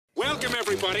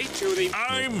Welcome, everybody, to the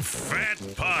I'm Fat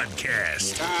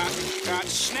Podcast.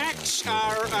 Snacks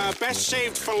are best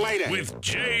saved for later. With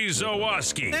Jay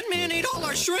Zawoski. That man ate all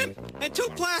our shrimp and 2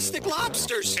 plastic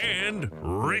lobsters. And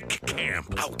Rick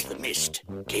Camp. Out the mist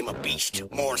came a beast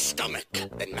more stomach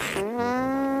than man.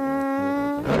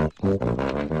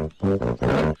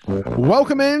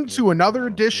 Welcome into another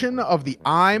edition of the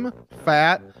I'm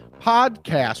Fat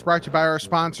Podcast, brought to you by our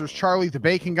sponsors, Charlie the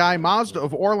Bacon Guy, Mazda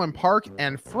of Orland Park,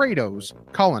 and Fredo's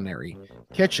Culinary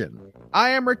Kitchen.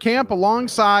 I am Rick Camp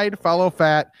alongside fellow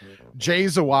fat Jay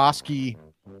Zawoski.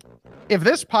 If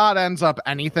this pod ends up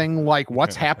anything like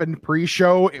what's happened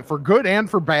pre-show, for good and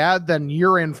for bad, then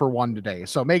you're in for one today.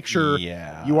 So make sure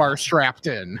you are strapped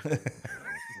in.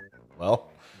 Well,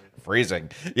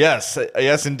 phrasing. Yes,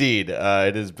 indeed.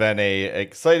 It has been a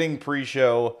exciting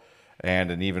pre-show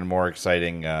and an even more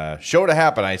exciting show to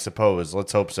happen, I suppose.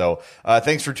 Let's hope so.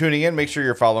 Thanks for tuning in. Make sure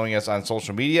you're following us on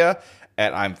social media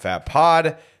at I'm Fat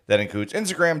Pod. That includes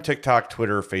Instagram, TikTok,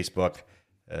 Twitter, Facebook,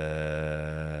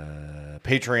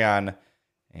 Patreon,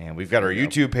 and we've got our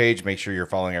YouTube page. Make sure you're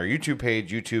following our YouTube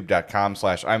page,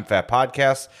 youtube.com/I'm Fat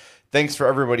Podcast. Thanks for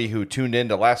everybody who tuned in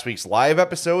to last week's live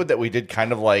episode that we did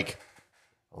kind of like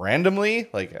randomly,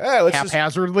 like let's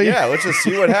haphazardly. Let's just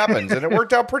see what happens, and it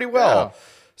worked out pretty well. Yeah.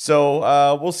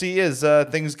 So we'll see as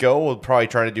things go. We'll probably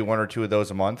try to do 1 or 2 of those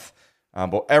a month.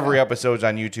 But every episode's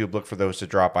on YouTube. Look for those to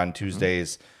drop on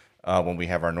Tuesdays when we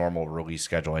have our normal release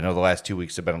schedule. I know the last 2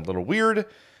 weeks have been a little weird,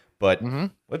 but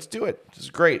let's do it. This is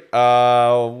great.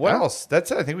 What else? That's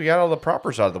it. I think we got all the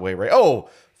propers out of the way, right? Oh,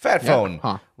 Fat Phone.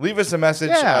 Leave us a message,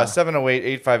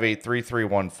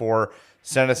 708-858-3314.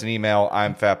 Send us an email,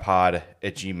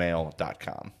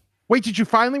 imfatpod@gmail.com. Wait, did you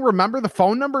finally remember the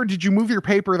phone number, or did you move your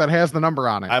paper that has the number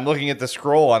on it? I'm looking at the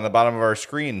scroll on the bottom of our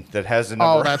screen that has the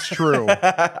number. Oh, that's true.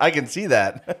 I can see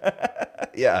that.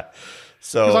 Yeah.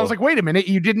 So because I was like, wait a minute,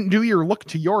 you didn't do your look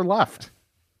to your left.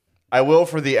 I will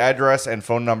for the address and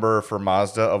phone number for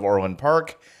Mazda of Orland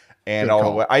Park and all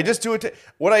the way. I just do it.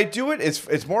 What I do it is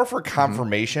it's more for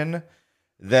confirmation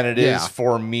than it is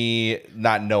for me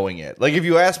not knowing it. Like if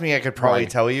you ask me, I could probably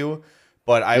tell you.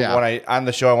 But when I on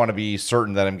the show, I want to be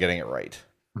certain that I'm getting it right.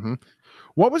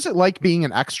 What was it like being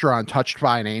an extra on Touched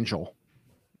by an Angel?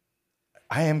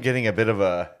 I am getting a bit of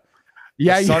the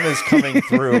sun is coming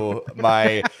through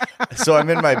so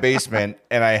I'm in my basement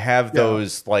and I have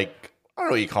those like, I don't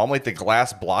know what you call them, like the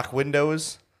glass block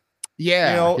windows.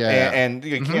 And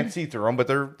you can't see through them, but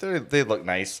they look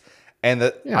nice.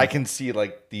 And I can see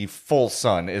like the full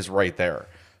sun is right there.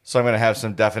 So I'm going to have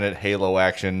some definite halo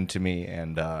action to me.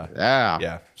 And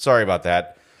sorry about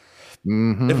that.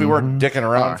 If we weren't dicking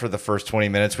around for the first 20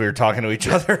 minutes, we were talking to each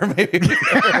other. Maybe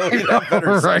we'd have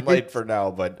better sunlight for now.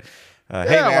 But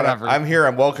hey, man, whatever. I'm here.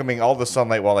 I'm welcoming all the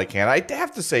sunlight while I can. I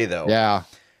have to say, though,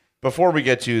 before we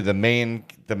get to this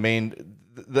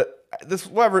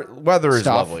weather is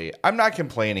lovely. I'm not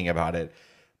complaining about it.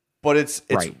 But it's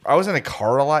I was in a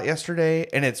car a lot yesterday,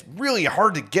 and it's really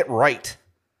hard to get right.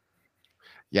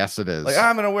 Yes, it is. Like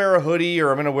I'm going to wear a hoodie or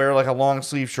I'm going to wear like a long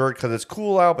sleeve shirt because it's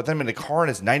cool out. But then I'm in the car and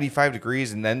it's 95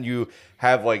 degrees. And then you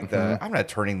have like I'm not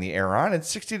turning the air on. It's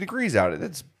 60 degrees out.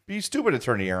 It's be stupid to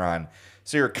turn the air on.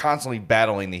 So you're constantly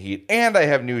battling the heat. And I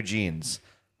have new jeans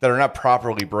that are not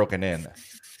properly broken in.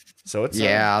 So it's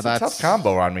a tough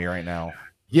combo on me right now.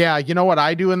 Yeah. You know what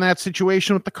I do in that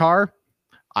situation with the car?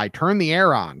 I turn the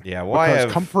air on. Yeah. Well,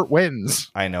 because comfort wins.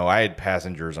 I know. I had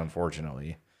passengers,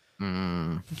 unfortunately.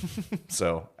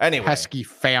 So anyway, pesky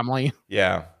family.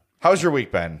 Yeah. How's your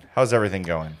week been? How's everything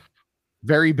going?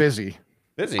 Very busy.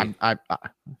 Busy.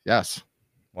 Yes.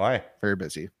 Why? Very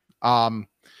busy.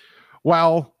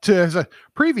 Well,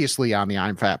 previously on the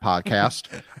I'm Fat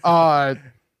Podcast, a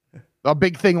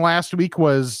big thing last week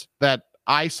was that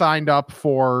I signed up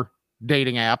for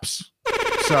dating apps.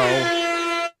 So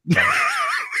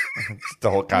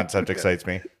the whole concept excites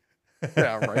me.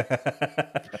 Yeah, right.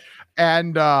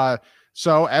 And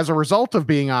so as a result of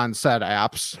being on said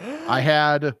apps, I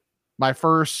had my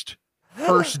first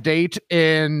date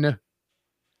in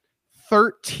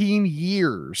 13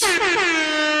 years.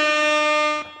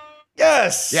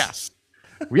 Yes,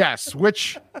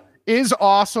 which is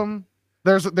awesome.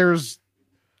 There's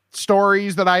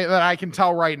stories that I can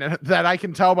tell right now that I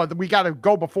can tell, but we got to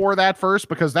go before that first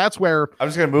because that's where I'm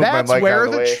just gonna move my mic out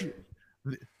of the way.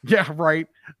 Yeah, right.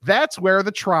 That's where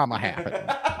the trauma happened.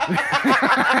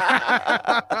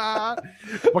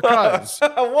 Because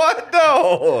what?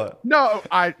 No,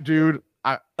 I'm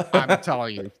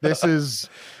telling you, this is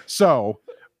so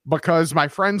because my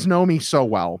friends know me so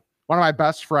well. One of my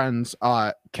best friends,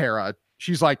 Kara,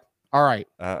 she's like, All right.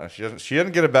 She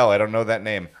doesn't get a bell. I don't know that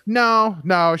name.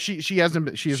 No, she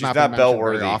hasn't. She's not been bell mentioned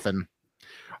worthy very often.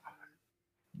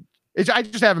 I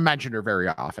just haven't mentioned her very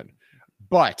often.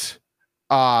 But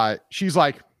she's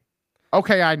like,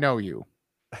 okay, I know you.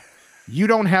 You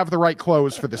don't have the right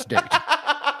clothes for this date.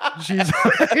 she's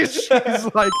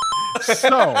like,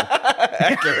 so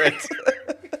accurate.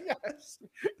 Yes.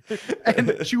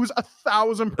 And she was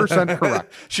 1,000%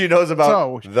 correct. She knows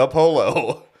about the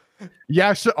polo.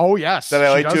 Yes. Oh, yes. That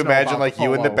I like to imagine, like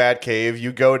you in the Bat Cave.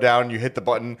 You go down, you hit the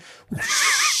button,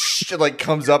 it like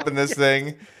comes up in this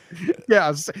thing.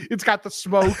 Yes, it's got the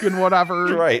smoke and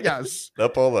whatever. Right. Yes. The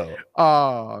polo.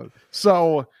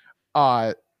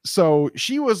 So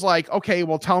she was like, okay,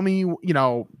 well, tell me,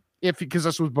 because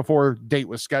this was before date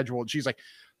was scheduled. She's like,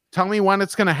 tell me when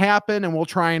it's going to happen and we'll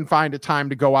try and find a time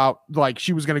to go out. Like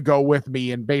she was going to go with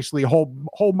me and basically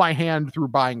hold my hand through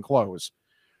buying clothes.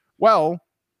 Well,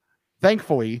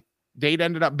 thankfully, date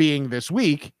ended up being this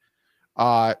week.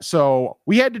 So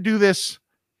we had to do this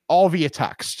all via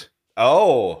text.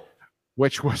 Oh,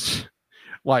 which was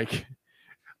like,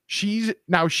 she's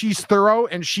thorough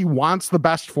and she wants the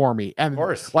best for me. And of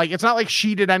course, like, it's not like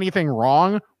she did anything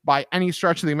wrong by any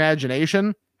stretch of the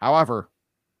imagination. However,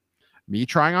 me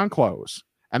trying on clothes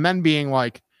and then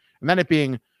it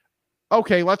being,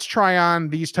 okay, let's try on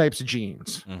these types of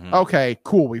jeans. Mm-hmm. Okay,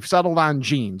 cool. We've settled on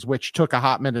jeans, which took a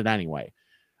hot minute anyway.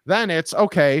 Then it's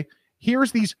okay.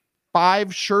 Here's these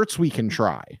 5 shirts we can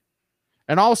try.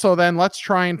 And also then let's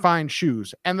try and find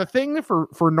shoes. And the thing for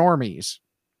normies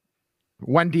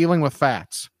when dealing with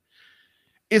fats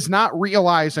is not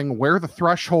realizing where the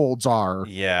thresholds are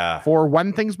for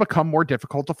when things become more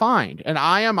difficult to find. And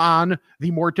I am on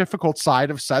the more difficult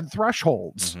side of said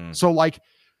thresholds. Mm-hmm. So like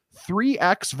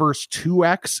 3X versus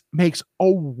 2X makes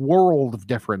a world of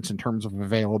difference in terms of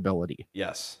availability.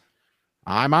 Yes.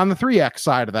 I'm on the 3X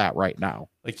side of that right now.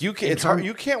 Like you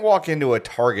can't walk into a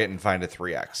Target and find a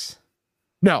 3X.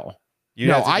 No.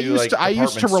 I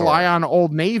used to rely on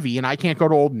Old Navy, and I can't go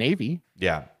to Old Navy.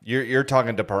 Yeah. You're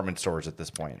talking department stores at this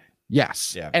point.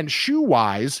 Yes. Yeah. And shoe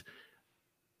wise,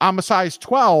 I'm a size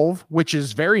 12, which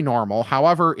is very normal.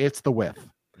 However, it's the width.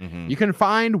 Mm-hmm. You can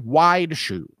find wide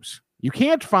shoes. You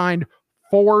can't find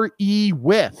 4E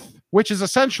width, which is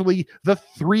essentially the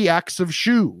 3X of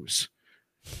shoes.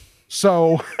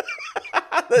 So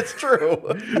that's true.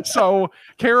 So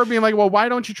Kara being like, well, why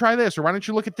don't you try this? Or why don't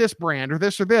you look at this brand or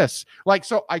this or this? Like,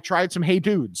 so I tried some Hey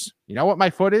Dudes. You know what my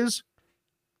foot is?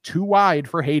 Too wide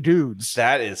for Hey Dudes.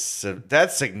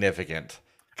 That's significant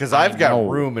because I've got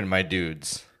room in my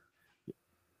dudes.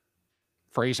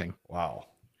 Phrasing. Wow.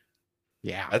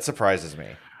 Yeah. That surprises me.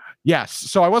 Yes.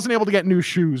 So I wasn't able to get new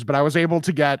shoes, but I was able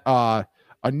to get a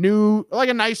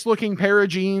nice looking pair of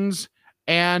jeans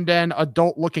and an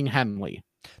adult looking Henley.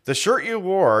 The shirt you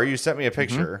wore, you sent me a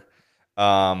picture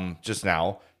just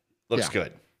now, looks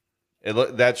good.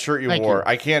 That shirt you wore,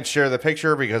 I can't share the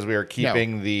picture because we are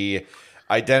keeping the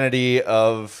identity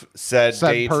of said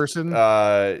date person.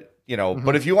 But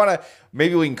if you want to,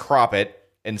 maybe we can crop it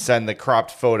and send the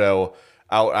cropped photo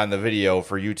out on the video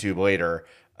for YouTube later.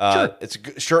 Sure.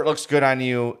 Shirt looks good on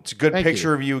you. It's a good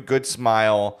picture of you, good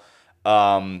smile.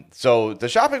 So the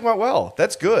shopping went well.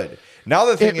 That's good. Now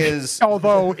the thing is,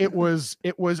 although it was,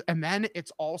 and then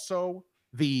it's also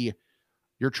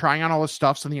you're trying on all this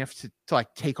stuff, so then you have to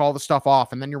like take all the stuff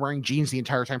off, and then you're wearing jeans the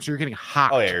entire time, so you're getting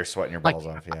hot. Oh yeah, you're sweating your balls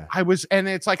off. Yeah, and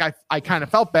it's like I kind of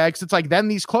felt bad because it's like then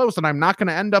these clothes that I'm not going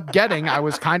to end up getting, I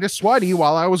was kind of sweaty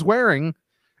while I was wearing.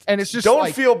 And it's just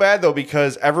don't feel bad though,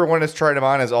 because everyone has tried them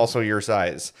on is also your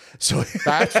size. So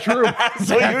that's true.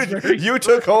 So you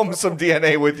took home some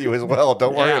DNA with you as well.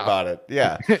 Don't worry about it.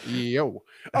 Yeah. Yo.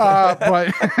 But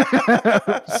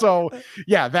so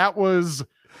yeah, that was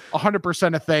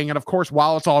 100% a thing. And of course,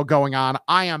 while it's all going on,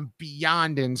 I am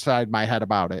beyond inside my head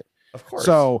about it. Of course.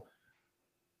 So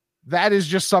that is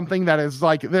just something that is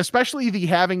like, especially the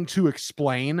having to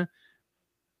explain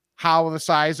how the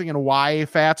sizing and why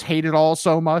fats hate it all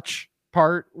so much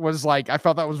part was like, I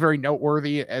felt that was very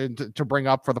noteworthy and to bring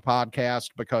up for the podcast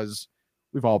because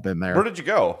we've all been there. Where did you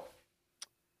go?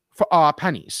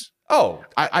 Pennies. Oh,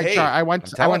 I went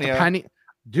to Penny.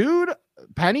 Dude,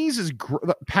 Pennies is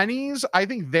Pennies. I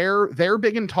think their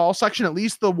big and tall section, at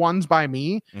least the ones by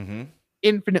me,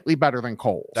 infinitely better than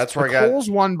Kohl's. That's where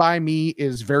Kohl's one by me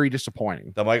is very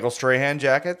disappointing. The Michael Strahan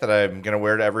jacket that I'm going to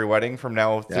wear to every wedding from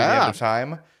now through the end of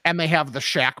time. And they have the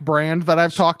Shaq brand that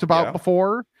I've talked about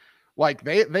before. Like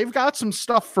they've got some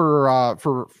stuff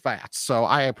for fats. So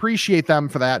I appreciate them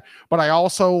for that. But I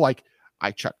also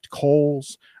I checked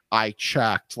Kohl's. I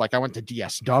checked, I went to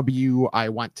DSW. I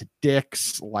went to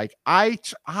Dick's.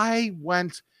 I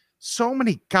went so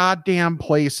many goddamn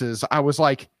places. I was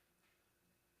like,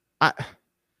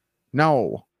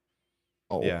 no.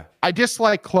 Oh, Yeah. I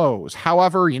dislike clothes.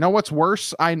 However, you know what's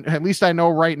worse? At least I know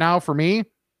right now for me,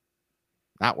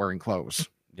 not wearing clothes.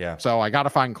 Yeah. So I got to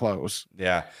find clothes.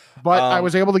 Yeah. But I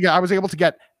was able to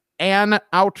get an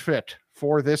outfit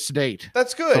for this date.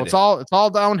 That's good. So it's all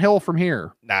downhill from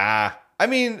here. Nah. I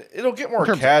mean, it'll get more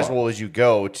casual as you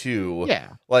go too. Yeah.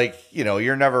 Like,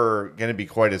 you're never going to be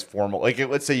quite as formal. Like,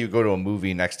 let's say you go to a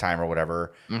movie next time or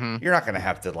whatever. Mm-hmm. You're not going to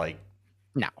have to like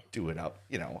no do it up.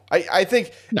 I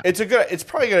think it's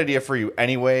probably a good idea for you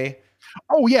anyway.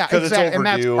 Oh yeah, because exactly.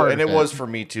 it's overdue, and it was for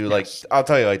me too. Like, Yes. I'll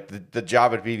tell you, like the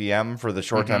job at BBM for the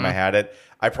short time I had it,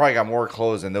 I probably got more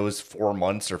clothes in those 4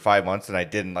 months or 5 months than I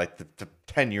did in like the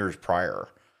 10 years prior.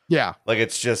 Yeah. Like,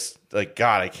 it's just like,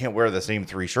 God, I can't wear the same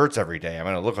 3 shirts every day. I'm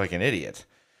going to look like an idiot.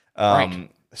 Right. And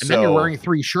then you're wearing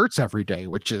 3 shirts every day,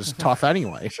 which is tough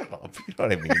anyway. Shut up. You know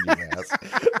what I mean, you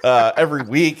ass. Every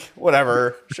week,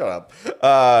 whatever. Shut up.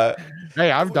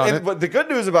 Hey, I've done it. But the good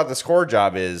news about the score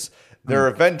job is there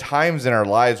have been times in our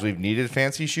lives we've needed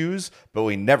fancy shoes, but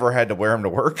we never had to wear them to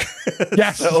work.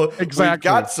 Yes, so exactly. We've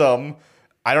got some.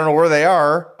 I don't know where they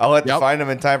are. I'll have to find them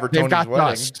in time for They've Tony's got wedding.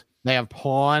 dust. They have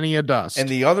plenty of dust. And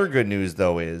the other good news,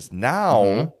 though, is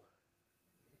now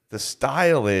the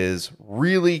style is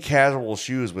really casual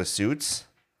shoes with suits.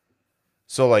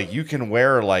 So, like, you can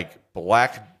wear, like,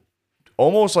 black,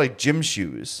 almost like gym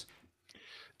shoes.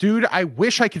 Dude, I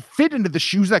wish I could fit into the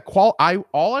shoes that all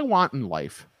I want in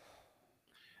life.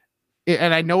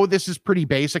 And I know this is pretty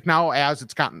basic now as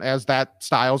that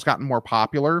style's gotten more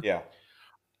popular. Yeah.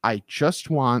 I just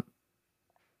want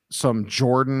some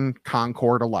Jordan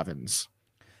Concord 11s.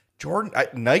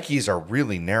 Nikes are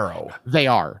really narrow. They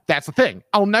are. That's the thing.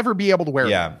 I'll never be able to wear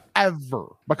Yeah. them ever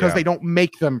because they don't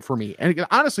make them for me. And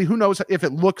honestly, who knows if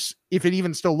it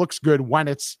even still looks good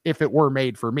if it were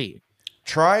made for me.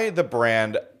 Try the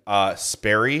brand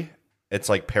Sperry. It's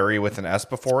like Perry with an S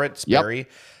before it. Sperry.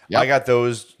 Yep. I got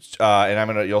those,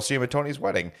 and you'll see them at Tony's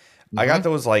wedding. I got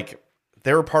those, like,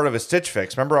 they were part of a Stitch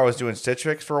Fix. Remember, I was doing Stitch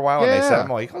Fix for a while, and they said, I'm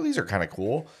like, oh, these are kind of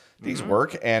cool. These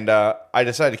work. And I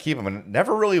decided to keep them and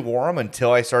never really wore them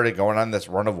until I started going on this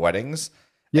run of weddings.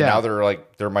 Yeah. And now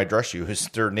they're my dress shoes.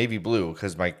 They're navy blue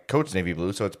because my coat's navy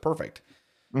blue, so it's perfect.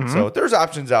 So there's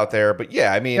options out there. But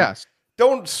yeah, I mean,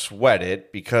 don't sweat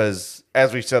it because,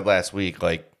 as we said last week,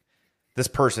 like, this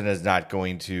person is not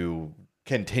going to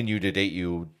continue to date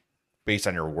you based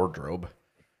on your wardrobe,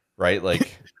 right?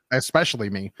 Like, especially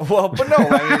me. Well, but no,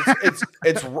 I mean,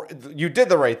 it's you did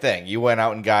the right thing. You went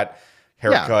out and got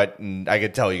haircut, and I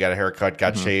could tell you got a haircut,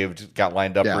 got shaved, got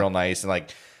lined up real nice, and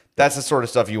like that's the sort of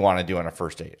stuff you want to do on a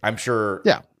first date. I'm sure.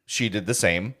 She did the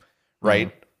same,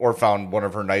 right? Or found one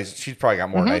of her nice. She's probably got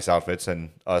more nice outfits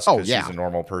than us because she's a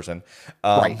normal person,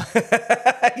 right?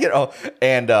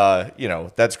 And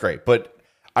that's great. But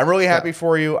I'm really happy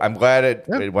for you. I'm glad it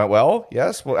went well.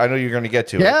 Yes, well, I know you're going to get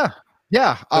to it.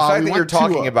 Yeah. The fact that you're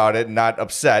talking about it and not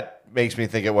upset makes me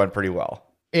think it went pretty well.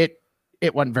 It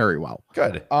went very well.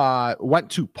 Good.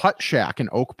 Went to Putt Shack in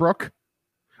Oak Brook,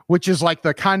 which is like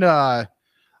the kind of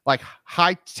like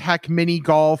high tech mini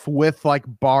golf with like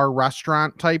bar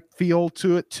restaurant type feel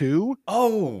to it too.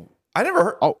 Oh, I never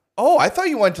heard. Oh, I thought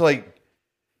you went to like.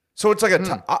 So it's like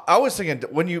I was thinking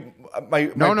when you my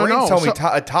brain told me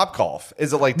a Top Golf.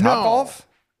 Is it like Top Golf?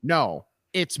 No.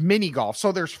 It's mini golf.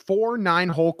 So there's 4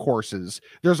 9-hole courses.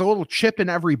 There's a little chip in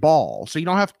every ball. So you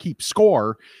don't have to keep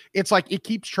score. It's like it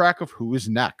keeps track of who is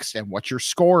next and what your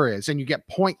score is. And you get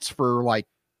points for like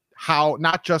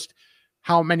not just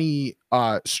how many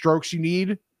strokes you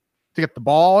need to get the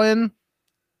ball in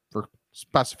for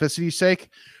specificity's sake,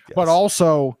 but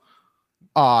also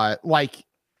like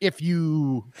if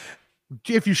you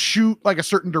shoot like a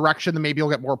certain direction, then maybe you'll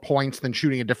get more points than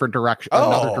shooting a different direction,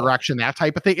 another direction, that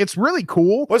type of thing. It's really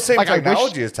cool. What same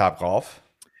technology as Top Golf?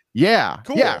 Yeah.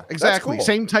 Cool. Yeah, exactly. Cool.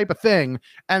 Same type of thing.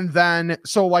 And then,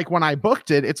 so like when I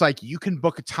booked it, it's like you can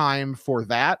book a time for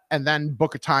that and then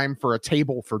book a time for a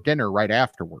table for dinner right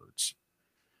afterwards.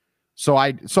 So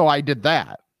I did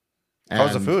that. How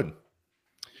was the food?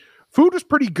 Food was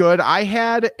pretty good. I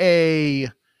had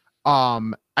I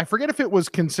forget if it was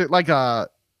considered like an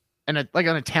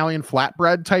Italian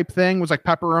flatbread type thing. It was like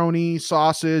pepperoni,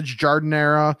 sausage,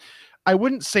 giardiniera. I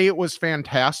wouldn't say it was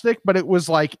fantastic, but it was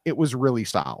really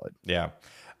solid. Yeah.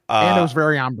 And it was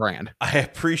very on brand. I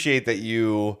appreciate that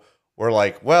you were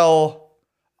like, well,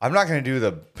 I'm not going to do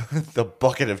the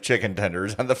bucket of chicken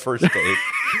tenders on the first date,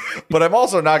 but I'm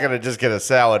also not going to just get a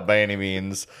salad by any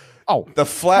means. Oh, the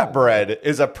flatbread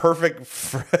is a perfect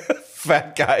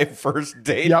fat guy first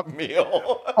date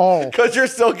meal. Oh, because you're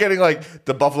still getting like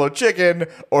the buffalo chicken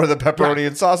or the pepperoni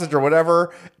and sausage or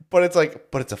whatever, but it's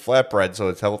a flatbread, so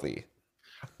it's healthy.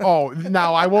 Oh,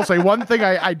 now I will say one thing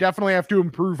I definitely have to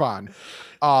improve on.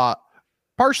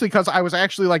 Partially because I was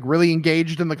actually like really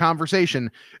engaged in the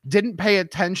conversation, didn't pay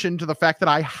attention to the fact that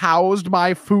I housed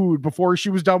my food before she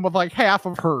was done with like half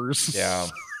of hers. Yeah.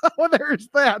 Well, there's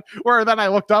that. Where then I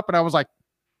looked up and I was like,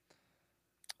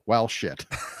 well, shit.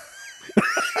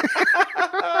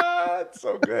 It's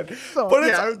so good.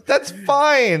 But that's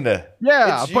fine.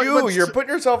 Yeah. It's you're putting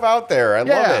yourself out there. I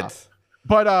love it.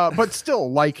 But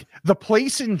still, like the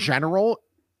place in general,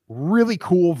 really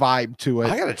cool vibe to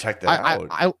it. I gotta check that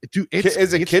out.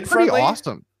 Is it kid friendly? Pretty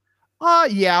awesome.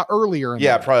 Yeah, earlier.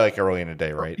 Probably like early in the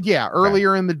day, right? Yeah,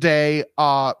 earlier in the day.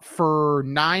 For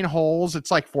 9 holes,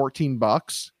 it's like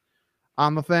 $14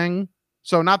 on the thing.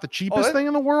 So not the cheapest thing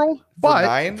in the world,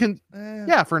 but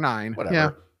for 9. Whatever. Yeah.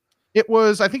 It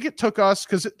was. I think it took us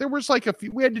because there was like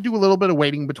we had to do a little bit of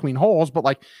waiting between holes, but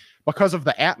like because of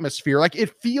the atmosphere, like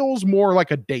it feels more like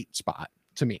a date spot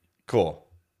to me. Cool.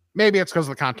 Maybe it's because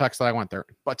of the context that I went there,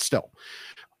 but still.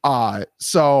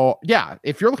 So yeah,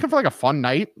 if you're looking for like a fun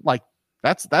night, like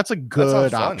that's a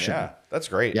good option. Yeah, that's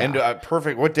great. Yeah. And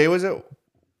perfect. What day was it?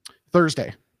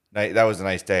 Thursday. That was a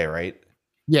nice day, right?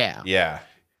 Yeah. Yeah.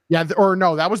 Yeah. Or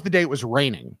no, that was the day it was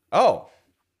raining. Oh,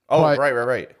 But,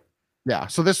 right. Yeah.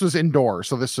 So this was indoor.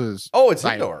 So this is. Oh, it's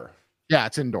indoor. Yeah,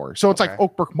 it's indoor. So it's like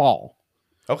Oakbrook Mall.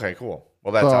 Okay, cool.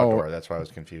 Well, that's outdoor. That's why I was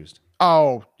confused.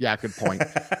 Oh, yeah, good point.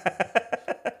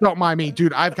 Don't mind me,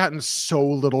 dude. I've gotten so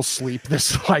little sleep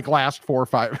this like last 4 or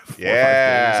 5 days.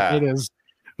 It is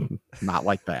not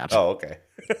like that. Oh, okay.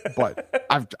 But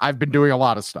I've been doing a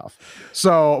lot of stuff.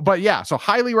 So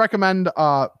highly recommend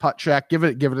Putt Check. Give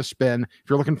it a spin if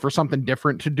you're looking for something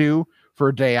different to do for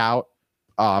a day out.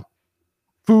 The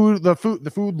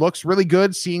food looks really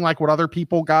good. Seeing like what other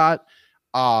people got,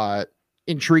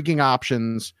 intriguing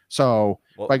options. So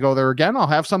if I go there again, I'll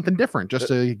have something different just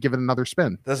to give it another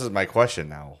spin. This is my question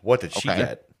now. What did she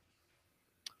get?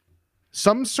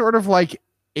 Some sort of like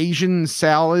Asian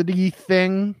salad-y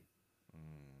thing.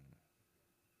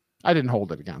 I didn't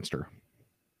hold it against her.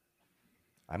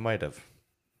 I might have.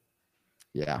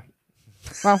 Yeah.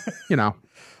 Well,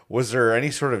 Was there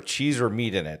any sort of cheese or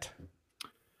meat in it?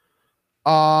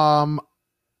 I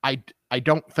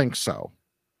don't think so.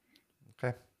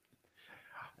 Okay.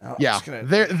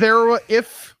 There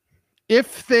if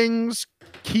things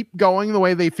keep going the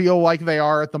way they feel like they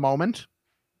are at the moment,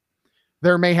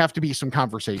 there may have to be some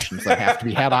conversations that have to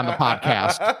be had on the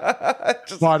podcast.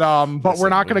 But we're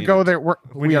not going to go there.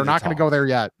 We are not going to go there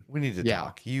yet. We need to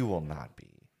talk. You will not be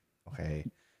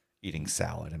eating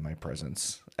salad in my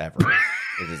presence ever.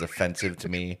 It is offensive to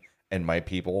me and my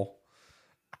people.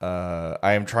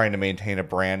 I am trying to maintain a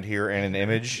brand here and an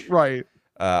image. Right.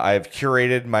 I've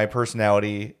curated my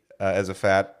personality as a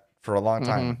fat for a long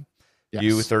time. Yes.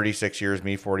 You 36 years,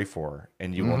 me 44,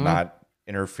 and you will not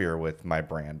interfere with my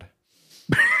brand.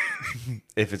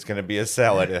 If it's going to be a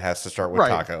salad, it has to start with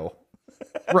taco.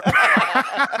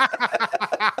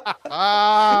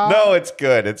 No, it's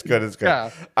good. It's good. Yeah.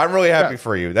 I'm really happy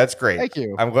for you. That's great. Thank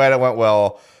you. I'm glad it went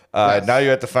well. Yes. Now you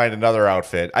have to find another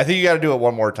outfit. I think you got to do it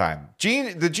one more time.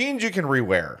 The jeans you can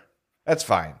rewear. That's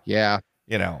fine. Yeah.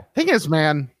 Thing is,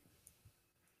 man,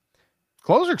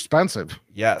 clothes are expensive.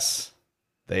 Yes,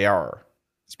 they are.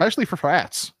 Especially for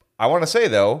fats. I want to say,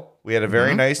 though, we had a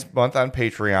very nice month on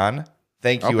Patreon.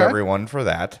 Thank you, everyone, for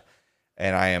that.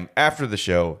 And I am, after the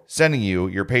show, sending you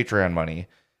your Patreon money.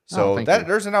 So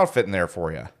there's an outfit in there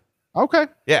for you. Okay.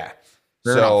 Yeah.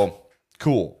 Fair enough.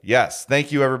 Cool. Yes.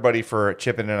 Thank you, everybody, for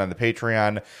chipping in on the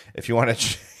Patreon. If you want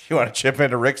to chip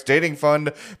into Rick's dating fund,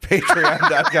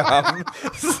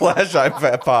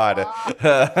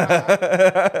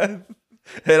 patreon.com/ifatpod.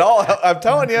 I'm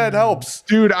telling you, it helps.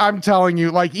 Dude, I'm telling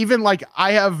you, like, even like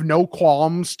I have no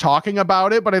qualms talking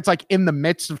about it, but it's like in the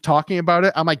midst of talking about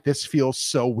it, I'm like, this feels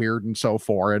so weird and so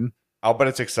foreign. Oh, but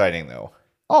it's exciting though.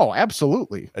 Oh,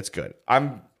 absolutely. It's good.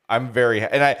 I'm very,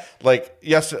 and I like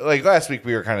last week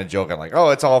we were kind of joking like, oh,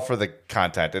 it's all for the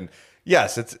content. And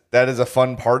yes, that is a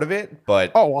fun part of it,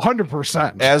 but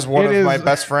 100%. As one of my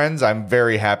best friends, I'm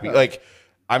very happy. Like,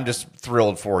 I'm just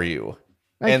thrilled for you.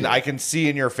 Thank you. I can see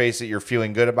in your face that you're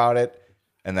feeling good about it.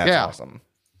 And that's awesome.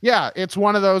 Yeah. It's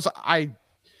one of those,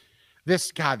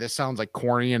 this sounds like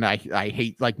corny and I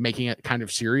hate like making it kind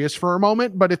of serious for a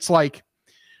moment, but it's like,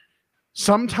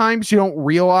 sometimes you don't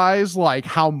realize like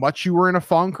how much you were in a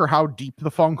funk or how deep the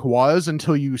funk was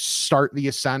until you start the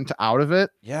ascent out of it.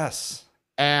 Yes.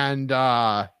 And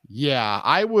I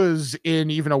was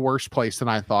in even a worse place than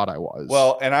I thought I was.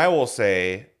 Well, and I will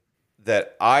say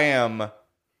that I am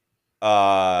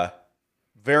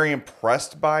very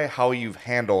impressed by how you've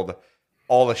handled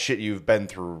all the shit you've been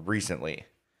through recently.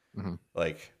 Mm-hmm.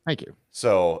 Like, thank you.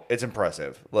 So it's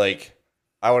impressive. Like,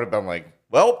 I would have been like,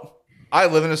 well, I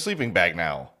live in a sleeping bag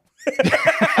now.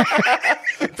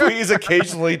 Please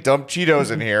occasionally dump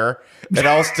Cheetos in here, and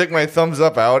I'll stick my thumbs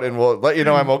up out, and we'll let you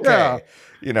know I'm okay. Yeah.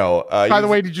 You know. By the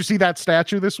way, did you see that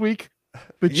statue this week?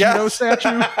 The Cheeto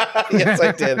statue? Yes,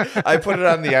 I did. I put it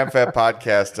on the MFAT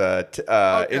podcast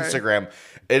Instagram.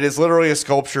 It is literally a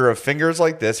sculpture of fingers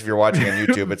like this. If you're watching on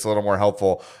YouTube, it's a little more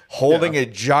helpful. Holding a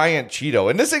giant Cheeto.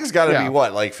 And this thing's got to be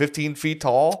what, like 15 feet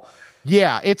tall?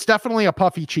 Yeah, it's definitely a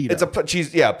puffy Cheeto. It's a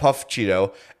puff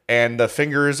Cheeto. And the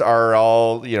fingers are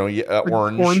all,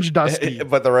 orange dusty.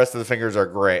 But the rest of the fingers are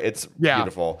gray. It's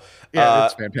beautiful. Yeah,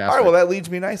 it's fantastic. All right, well, that leads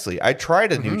me nicely. I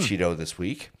tried a new Cheeto this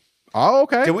week. Oh,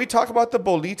 okay. Did we talk about the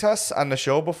bolitas on the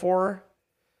show before?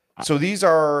 So these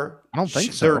are, I don't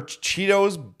think so. They're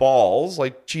Cheetos balls,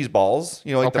 like cheese balls.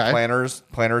 You know, like the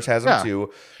Planters has them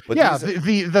too. But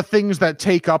the things that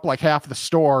take up like half the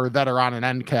store that are on an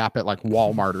end cap at like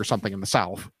Walmart or something in the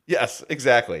South. Yes,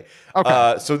 exactly.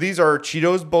 Okay. So these are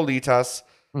Cheetos bolitas.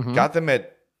 Got them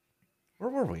at, where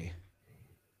were we?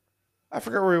 I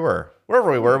forget where we were.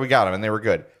 Wherever we were, we got them and they were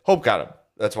good. Hope got them.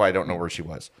 That's why I don't know where she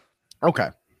was. Okay.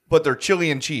 But they're chili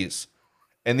and cheese.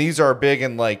 And these are big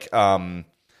in like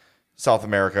South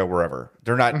America, wherever.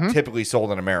 They're not typically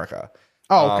sold in America.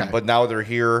 Oh, okay. But now they're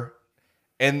here.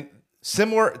 And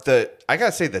similar, I got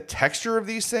to say, the texture of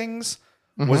these things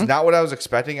was not what I was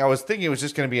expecting. I was thinking it was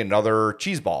just going to be another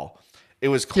cheese ball. It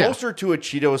was closer to a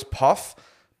Cheetos puff,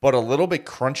 but a little bit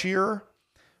crunchier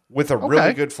with a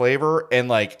really good flavor. And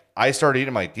like, I started eating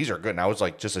them, like, these are good. And I was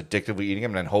like, just addictively eating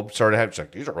them. And then Hope started having, she's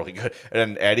like, these are really good.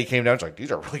 And then Addie came down, she's like,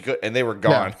 these are really good. And they were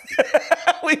gone. Yeah.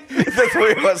 The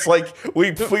three of us, like,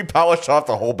 we polished off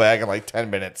the whole bag in like 10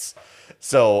 minutes.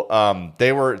 So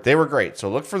they were great. So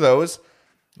look for those.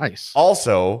 Nice.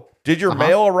 Also, did your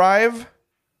mail arrive?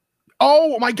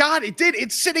 Oh my God, it did.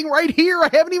 It's sitting right here. I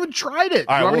haven't even tried it.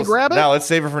 You want me to grab it? Now let's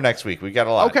save it for next week. We got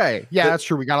a lot. Okay. Yeah, that's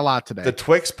true. We got a lot today. The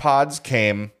Twix pods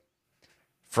came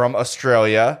from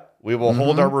Australia. We will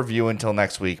hold our review until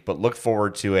next week, but look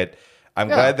forward to it. I'm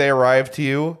glad they arrived to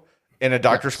you in a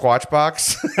Dr. Squatch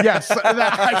box. Yes,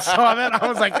 I saw that. I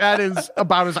was like, that is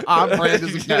about as on brand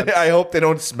as it gets. I hope they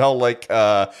don't smell like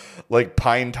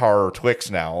pine tar or Twix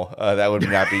now. That would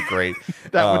not be great.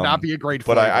 That would not be a great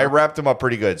flavor. But I wrapped them up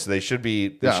pretty good, so they should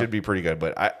be pretty good.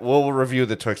 But we'll review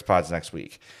the Twix pods next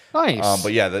week. Nice.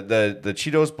 But yeah, the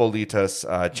Cheetos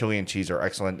bolitas, chili and cheese are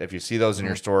excellent. If you see those in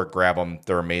your store, grab them.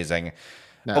 They're amazing.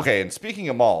 Yeah. Okay, and speaking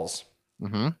of malls,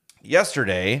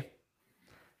 yesterday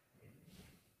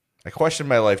I questioned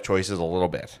my life choices a little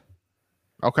bit.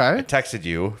 Okay. I texted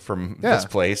you from this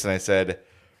place and I said,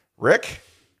 Rick,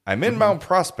 I'm in Mount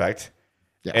Prospect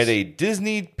at a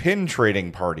Disney pin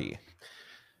trading party.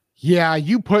 Yeah,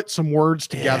 you put some words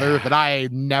together that I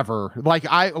never like.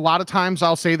 A lot of times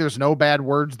I'll say there's no bad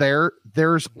words there.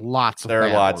 There's lots of there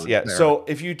bad are lots. words Yeah. there. So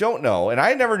if you don't know, and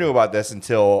I never knew about this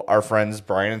until our friends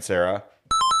Brian and Sarah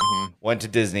went to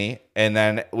Disney, and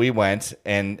then we went,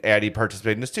 and Addie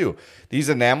participated in this too. These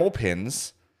enamel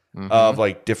pins of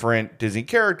like different Disney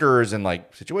characters and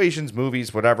like situations,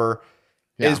 movies, whatever,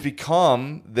 has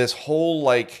become this whole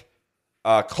like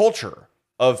culture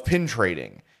of pin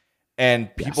trading.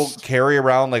 And people carry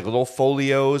around like little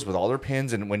folios with all their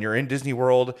pins. And when you're in Disney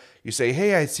World, you say,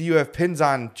 hey, I see you have pins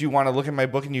on. Do you want to look at my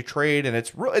book? And you trade. And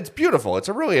it's beautiful. It's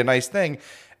a nice thing.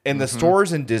 And the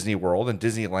stores in Disney World and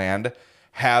Disneyland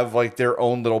have like their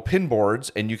own little pin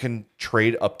boards, and you can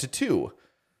trade up to 2.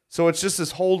 So it's just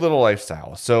this whole little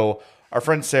lifestyle. So our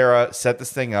friend Sarah set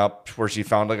this thing up where she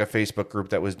found like a Facebook group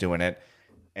that was doing it.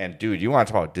 And dude, you want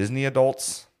to talk about Disney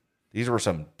adults? These were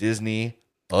some Disney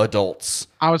adults.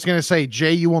 I was going to say,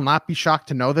 Jay, you will not be shocked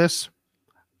to know this.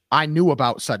 I knew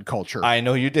about said culture. I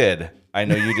know you did.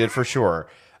 For sure.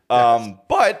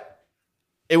 But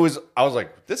I was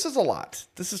like, this is a lot.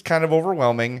 This is kind of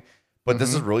overwhelming, but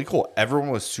this is really cool. Everyone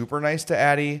was super nice to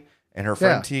Addie and her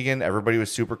friend Tegan. Everybody was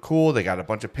super cool. They got a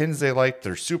bunch of pins they liked.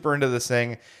 They're super into this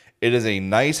thing. It is a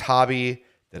nice hobby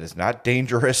that is not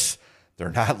dangerous.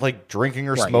 They're not like drinking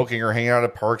or smoking or hanging out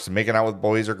at parks and making out with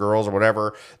boys or girls or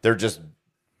whatever. They're just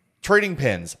trading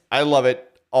pins. I love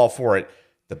it. All for it.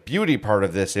 The beauty part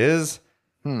of this is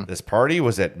this party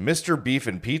was at Mr. Beef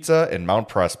and Pizza in Mount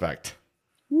Prospect.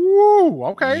 Woo,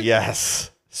 okay. Yes.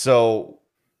 So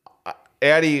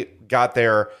Addie got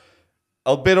there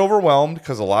a bit overwhelmed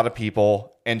because a lot of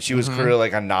people, and she was clearly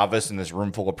like a novice in this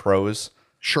room full of pros.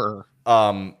 Sure.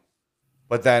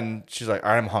 But then she's like,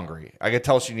 I'm hungry. I could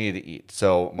tell she needed to eat.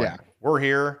 So I'm like, we're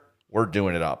here. we're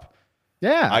doing it up.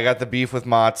 Yeah. I got the beef with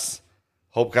Mott's.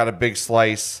 Hope got a big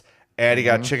slice. Addie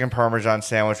got chicken parmesan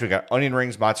sandwich. We got onion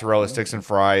rings, mozzarella sticks, and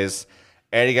fries.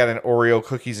 Addie got an Oreo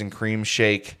cookies and cream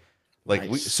shake. Like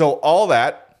Nice. so all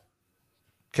that,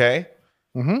 okay?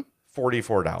 Mm-hmm.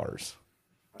 $44.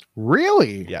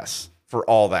 Really? Yes, for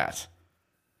all that.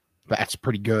 That's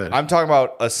pretty good. I'm talking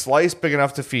about a slice big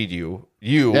enough to feed you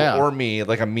Yeah. or me,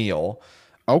 like a meal.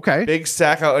 Okay. Big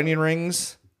sack of onion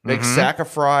rings, big sack of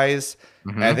fries,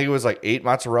 and I think it was like 8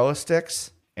 mozzarella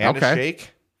sticks and a Okay.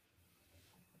 shake.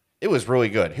 It was really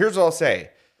good. Here's what I'll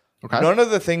say. Okay. None of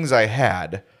the things I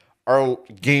had are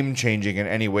game-changing in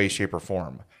any way, shape, or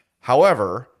form.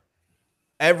 However,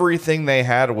 everything they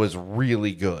had was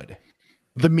really good.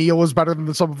 The meal is better than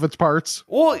the sum of its parts.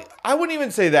 Well, I wouldn't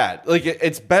even say that. Like,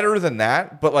 it's better than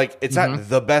that, but like, it's not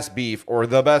the best beef or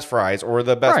the best fries or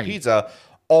the best Right. pizza.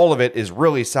 All of it is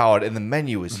really solid, and the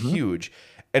menu is huge.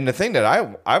 And the thing that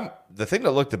the thing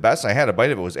that looked the best, I had a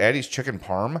bite of it, was Addie's chicken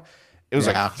parm. It was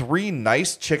Yeah. like 3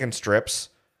 nice chicken strips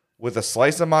with a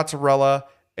slice of mozzarella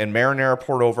and marinara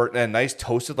poured over it, and a nice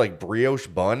toasted like brioche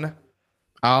bun.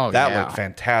 Oh, That yeah. looked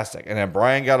fantastic. And then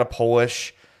Brian got a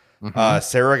Polish.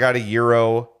 Sarah got a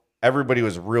Euro. Everybody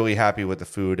was really happy with the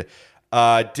food.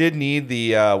 Did need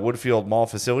the Woodfield Mall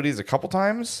facilities a couple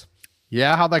times.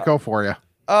 Yeah, how'd that go for you?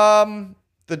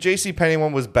 The JC Penney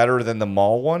one was better than the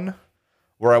mall one,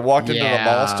 where I walked into the mall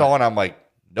Yeah. stall and I'm like,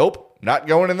 nope, not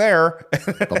going in there.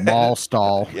 The mall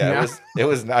stall. Yeah, it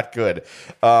was not good.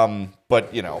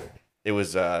 But you know, it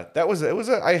was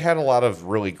I had a lot of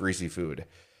really greasy food.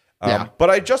 Yeah. But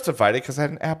I justified it because I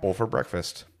had an apple for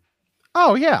breakfast.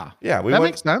 Oh, yeah. Yeah, we That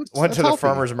went, makes sense. Went That's to the healthy.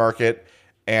 farmer's market,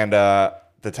 and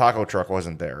the taco truck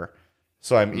wasn't there.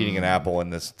 So I'm eating Mm. an apple,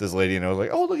 and this lady and I was like,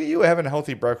 "Oh, look at you having a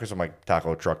healthy breakfast." I'm like,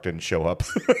 "Taco truck didn't show up."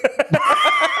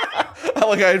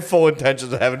 I had full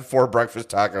intentions of having 4 breakfast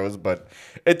tacos, but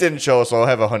it didn't show. So I'll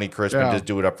have a Honey Crisp and Yeah. just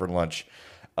do it up for lunch.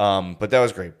 But that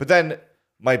was great. But then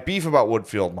my beef about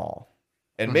Woodfield Mall,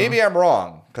 and Mm-hmm. maybe I'm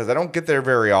wrong because I don't get there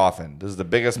very often. This is the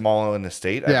biggest mall in the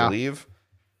state, I Yeah. believe.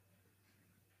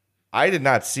 I did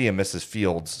not see a Mrs.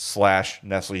 Fields /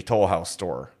 Nestle Toll House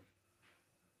store.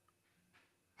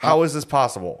 How is this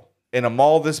possible? In a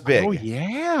mall this big, Oh,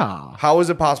 yeah. how is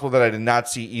it possible that I did not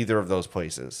see either of those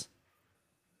places?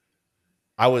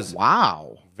 I was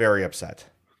Wow. very upset.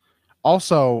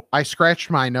 Also, I scratched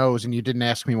my nose and you didn't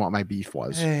ask me what my beef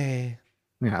was. Hey.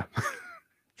 Yeah.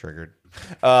 Triggered.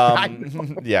 I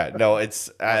Yeah, no, it's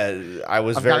I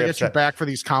was I've got to very get you upset. back for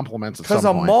these compliments at Because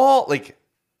some a point. mall, like,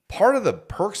 part of the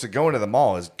perks of going to the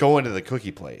mall is going to the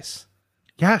cookie place.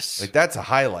 Yes. Like, that's a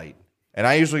highlight. And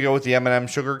I usually go with the M&M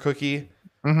sugar cookie.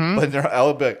 Mm-hmm. But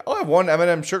I'll be like, I'll have 1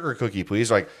 M&M sugar cookie, please.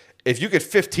 Like, if you get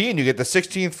 15, you get the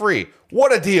 16th free.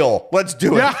 What a deal. Let's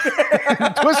do it. Yeah.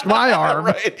 Twist my arm.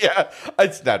 Right, yeah.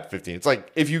 It's not 15. It's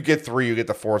like, if you get 3, you get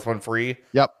the 4th one free.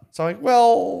 Yep. So I'm like,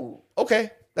 well,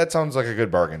 okay. That sounds like a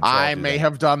good bargain. So I'll I do may that.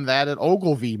 have done that at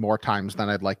Ogilvy more times than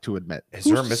I'd like to admit. Is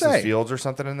Who's there a to Mrs. say? Fields or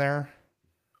something in there?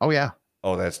 Oh, yeah.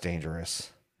 Oh, that's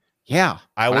dangerous. Yeah.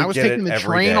 I When would I was get taking it the every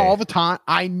train day. all the time.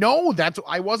 I know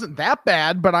I wasn't that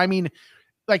bad, but I mean,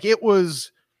 like it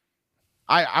was,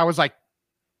 I was like,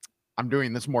 I'm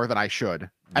doing this more than I should.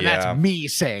 And Yeah. that's me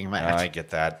saying that. I get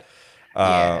that.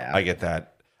 Yeah. I get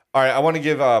that. All right, I want to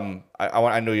give I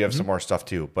know you have Mm-hmm. some more stuff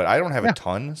too, but I don't have a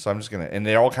ton, so I'm just gonna, and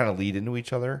they all kind of lead into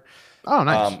each other. Oh,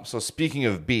 nice. So speaking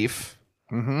of beef,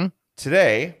 Mm-hmm.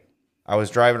 today I was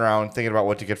driving around thinking about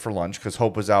what to get for lunch because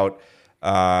Hope was out.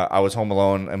 I was home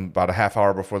alone, and about a half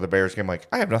hour before the Bears game, like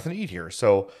I have nothing to eat here,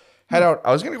 so head out.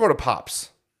 I was gonna go to Pops,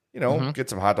 get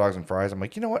some hot dogs and fries. I'm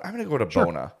like, you know what? I'm gonna go to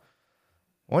Bona.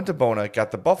 Went to Bona,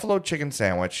 got the buffalo chicken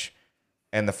sandwich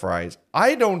and the fries.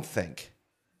 I don't think,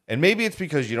 and maybe it's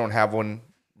because you don't have one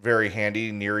very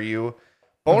handy near you.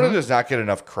 Bona does not get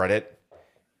enough credit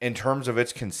in terms of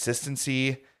its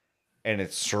consistency and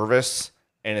its service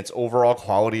and its overall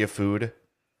quality of food.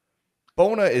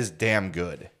 Bona is damn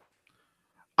good.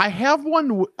 I have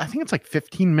one. I think it's like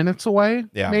 15 minutes away.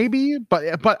 Yeah. Maybe,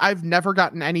 but I've never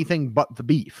gotten anything but the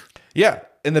beef. Yeah,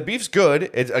 and the beef's good.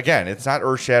 It's not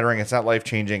earth shattering. It's not life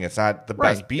changing. It's not the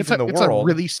best beef It's in the it's world. a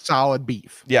really solid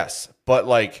beef. Yes, but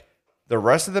like the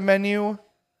rest of the menu,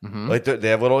 like they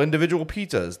have little individual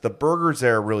pizzas. The burgers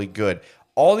there are really good.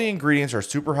 All the ingredients are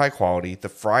super high quality. The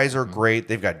fries are great.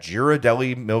 They've got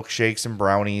Ghirardelli milkshakes and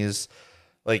brownies.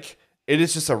 Like it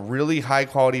is just a really high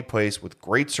quality place with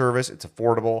great service. It's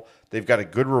affordable. They've got a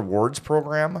good rewards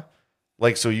program.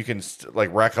 Like, so you can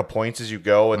like rack up points as you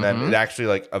go, and then it actually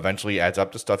like eventually adds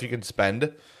up to stuff you can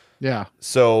spend. Yeah.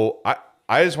 So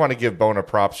I just want to give Bona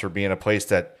props for being a place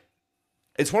that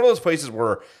it's one of those places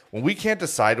where when we can't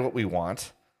decide what we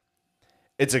want,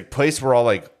 it's a place where all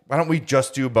like, why don't we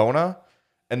just do Bona?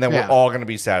 And then we're all going to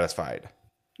be satisfied.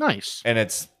 Nice. And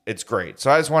it's great. So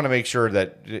I just want to make sure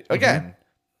that, again,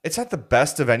 it's not the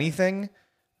best of anything,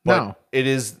 but it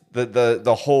is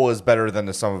the whole is better than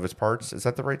the sum of its parts. Is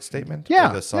that the right statement?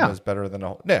 Yeah. Or the sum is better than the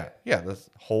whole. Yeah. The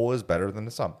whole is better than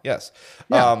the sum. Yes.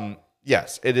 Yeah.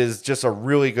 Yes. It is just a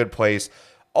really good place.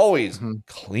 Always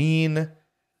clean.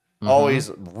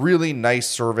 Always really nice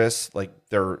service. Like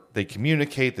they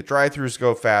communicate. The drive-throughs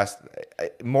go fast.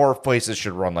 More places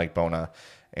should run like Bona.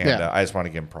 And I just want to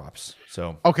give them props.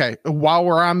 So okay, while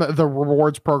we're on the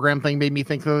rewards program thing, made me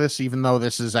think of this, even though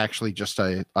this is actually just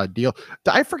a deal.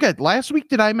 I forget. Last week,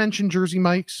 did I mention Jersey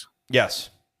Mike's? Yes.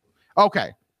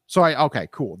 Okay. So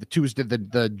cool. The twos did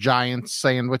the Giants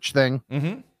sandwich thing.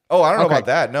 Oh, I don't know about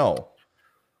that. No.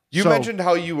 You mentioned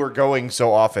how you were going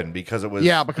so often because it was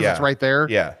because it's right there.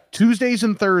 Yeah. Tuesdays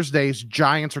and Thursdays,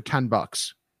 Giants are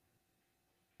 $10.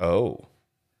 Oh.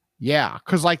 Yeah,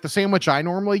 because like the sandwich I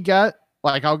normally get.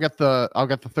 Like I'll get the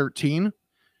 13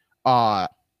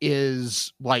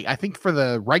 is like I think for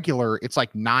the regular it's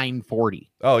like $9.40.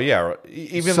 Oh yeah.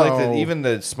 Even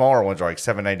the smaller ones are like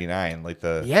 $7.99 like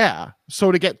the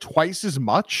So to get twice as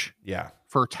much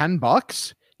for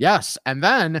 $10, yes. And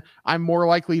then I'm more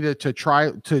likely to try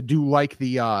to do like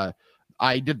I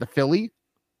did the Philly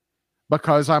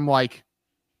because I'm like,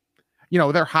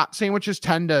 their hot sandwiches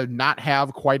tend to not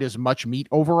have quite as much meat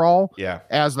overall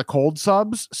as the cold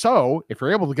subs. So if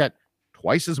you're able to get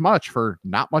twice as much for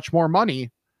not much more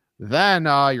money, then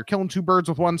you're killing two birds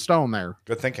with one stone there.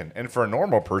 Good thinking. And for a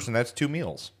normal person, that's 2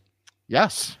 meals.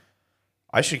 Yes.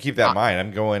 I should keep that in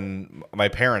mind. My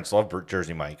parents love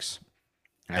Jersey Mike's.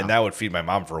 Yeah. And that would feed my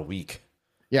mom for a week.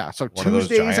 Yeah. So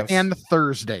Tuesdays and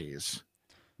Thursdays.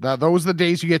 Those are the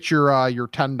days you get your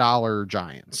 $10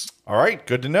 Giants. All right,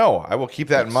 good to know. I will keep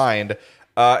that in mind.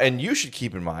 And you should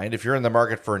keep in mind, if you're in the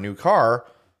market for a new car,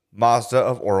 Mazda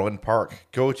of Orland Park.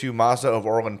 Go to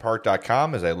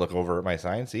MazdaofOrlandPark.com as I look over at my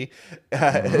sign. See?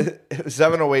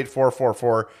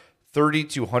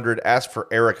 708-444-3200. Ask for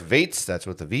Eric Vates. That's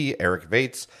with the V, Eric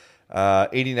Vates.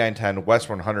 8910 West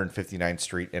 159th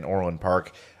Street in Orland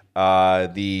Park.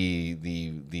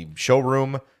 The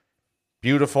showroom,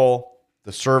 beautiful.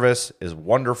 The service is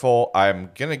wonderful. I'm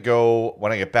going to go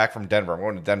when I get back from Denver. I'm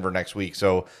going to Denver next week.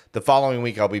 So the following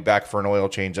week, I'll be back for an oil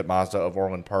change at Mazda of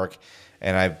Orland Park.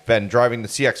 And I've been driving the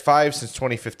CX-5 since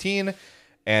 2015.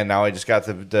 And now I just got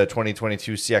the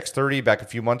 2022 CX-30 back a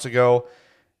few months ago.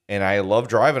 And I love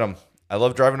driving them. I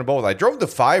love driving them both. I drove the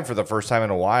 5 for the first time in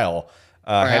a while.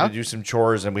 I had to do some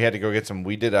chores, and we had to go get some.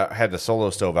 We had the solo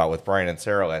stove out with Brian and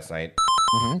Sarah last night.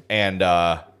 And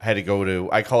had to go to,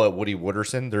 I call it Woody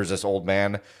Wooderson. There's this old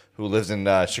man who lives in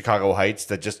Chicago Heights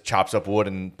that just chops up wood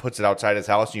and puts it outside his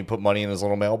house, and you put money in his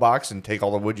little mailbox and take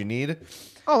all the wood you need.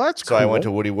 Oh, that's cool. So I went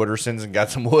to Woody Wooderson's and got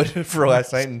some wood for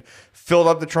last night and filled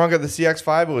up the trunk of the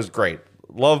CX-5. It was great.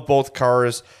 Love both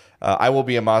cars. I will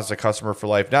be a Mazda customer for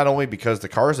life, not only because the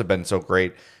cars have been so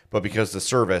great, but because the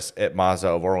service at Mazda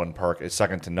of Orland Park is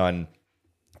second to none,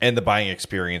 and the buying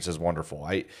experience is wonderful.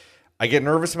 I get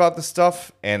nervous about this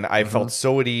stuff, and I felt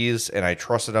so at ease, and I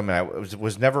trusted them, and I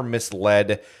was never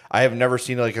misled. I have never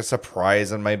seen like a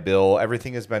surprise on my bill.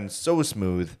 Everything has been so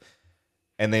smooth,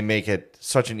 and they make it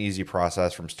such an easy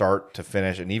process from start to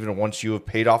finish. And even once you have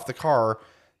paid off the car,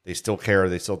 they still care.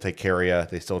 They still take care of you.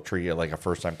 They still treat you like a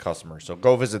first-time customer. So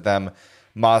go visit them,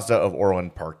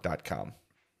 MazdaofOrlandPark.com.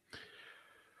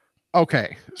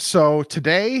 Okay, so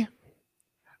today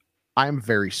I'm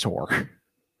very sore.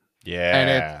 Yeah.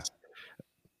 And it's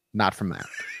not from that.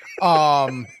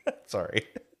 Sorry.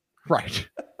 Right.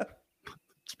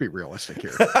 Let's be realistic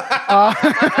here.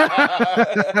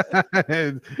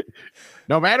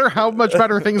 No matter how much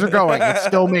better things are going, it's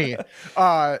still me.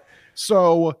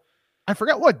 So I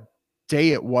forgot what day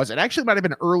it was. It actually might have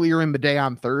been earlier in the day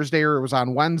on Thursday, or it was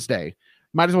on Wednesday.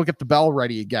 Might as well get the bell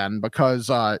ready again, because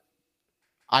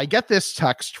I get this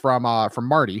text from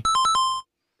Marty.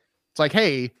 It's like,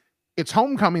 hey, it's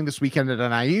homecoming this weekend at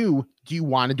NIU. Do you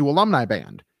want to do alumni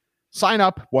band? Sign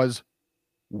up was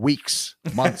months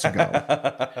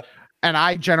ago. And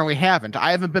I generally haven't.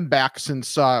 I haven't been back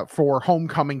since for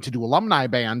homecoming to do alumni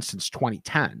band since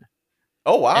 2010.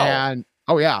 Oh, wow. And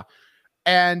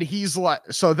and he's like,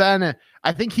 so then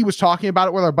I think he was talking about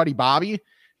it with our buddy Bobby,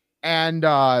 and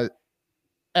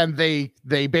they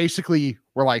basically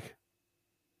were like,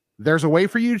 there's a way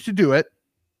for you to do it.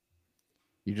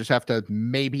 You just have to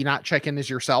maybe not check in as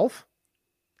yourself.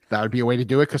 That would be a way to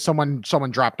do it, because someone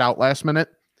dropped out last minute.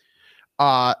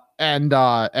 And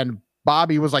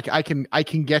Bobby was like, I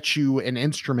can get you an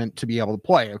instrument to be able to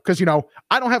play, because I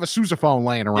don't have a sousaphone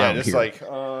laying around. Yeah, just here. like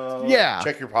Yeah.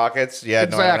 Check your pockets. Yeah,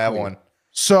 no, I don't have one.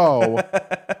 So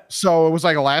it was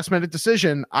like a last minute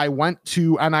decision. I went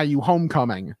to NIU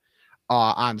homecoming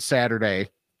on Saturday,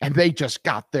 and they just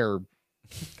got their.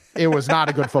 It was not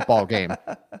a good football game.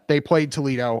 They played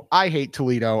Toledo. I hate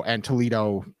Toledo, and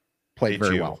Toledo played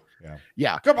very well.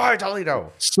 Yeah. Goodbye,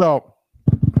 Toledo. So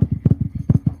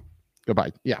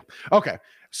goodbye. Yeah. Okay.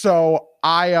 So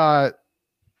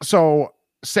so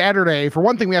Saturday, for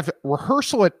one thing, we have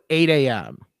rehearsal at 8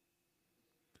 a.m.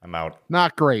 I'm out.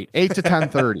 Not great. 8 to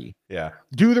 10:30. Yeah.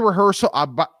 Do the rehearsal.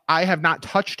 But I have not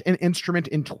touched an instrument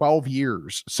in 12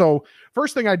 years. So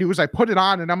first thing I do is I put it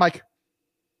on and I'm like,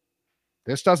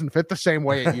 this doesn't fit the same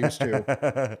way it used to.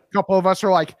 A couple of us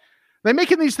are like, they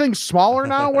making these things smaller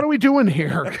now? What are we doing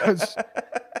here? Because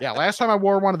yeah, last time I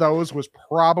wore one of those was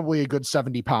probably a good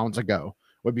 70 pounds ago,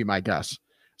 would be my guess.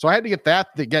 So I had to get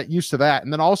that to get used to that.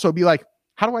 And then also be like,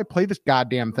 how do I play this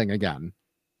goddamn thing again?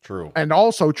 True. And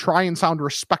also try and sound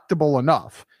respectable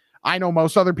enough. I know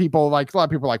most other people, like a lot of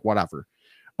people are like, whatever.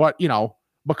 But, you know,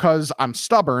 because I'm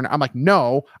stubborn, I'm like,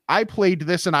 no, I played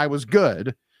this and I was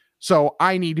good. So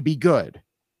I need to be good.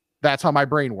 That's how my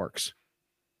brain works.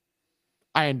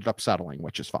 I ended up settling,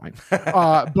 which is fine.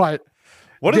 But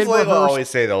what does Layla always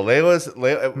say though?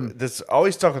 Layla, this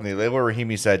always stuck with me. Layla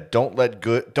Rahimi said, don't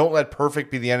let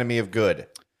perfect be the enemy of good.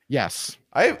 Yes.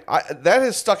 I that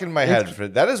has stuck in my head.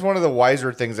 That is one of the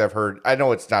wiser things I've heard. I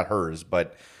know it's not hers,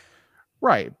 but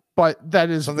right. But that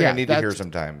is something I need to hear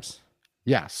sometimes.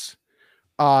 Yes.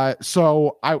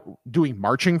 So I doing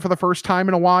marching for the first time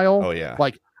in a while. Oh yeah.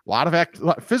 Like a lot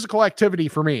of physical activity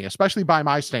for me, especially by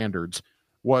my standards,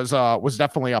 was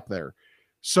definitely up there.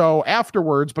 So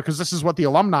afterwards, because this is what the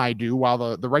alumni do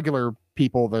while the regular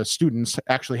people, the students,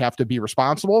 actually have to be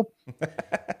responsible.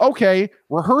 Okay,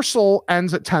 rehearsal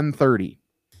ends at 10:30.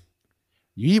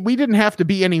 We didn't have to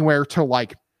be anywhere till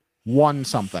like 1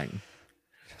 something.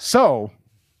 So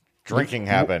drinking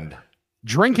happened.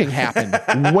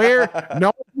 Where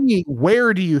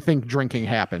do you think drinking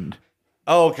happened?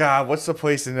 Oh God, what's the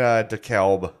place in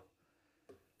DeKalb?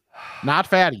 Not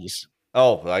Fatty's.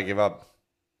 Oh, I give up.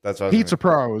 That's what Pizza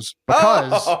Pros,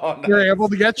 because you're able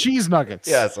to get cheese nuggets.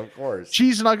 Yes, of course.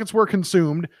 Cheese nuggets were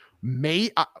consumed.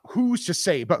 Who's to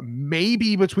say? But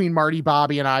maybe between Marty,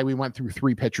 Bobby, and I, we went through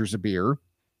 3 pitchers of beer.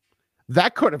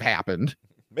 That could have happened.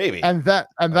 Maybe. And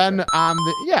then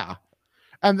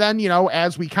you know,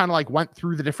 as we kind of like went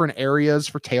through the different areas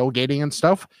for tailgating and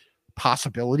stuff,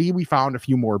 possibility we found a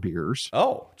few more beers.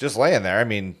 Oh, just laying there. I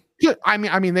mean,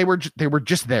 they were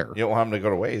just there. You don't want them to go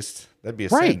to waste. That'd be a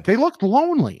right. sin. They looked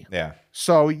lonely. Yeah.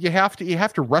 So you have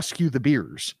to rescue the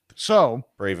beers. So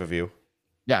brave of you.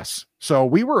 Yes. So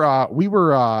we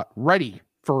were ready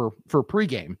for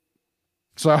pregame.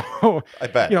 So I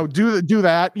bet, you know, do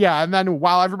that. Yeah. And then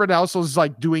while everybody else was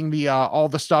like doing the all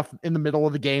the stuff in the middle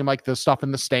of the game, like the stuff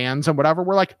in the stands and whatever,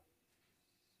 we're like,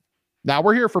 now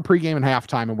we're here for pregame and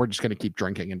halftime, and we're just going to keep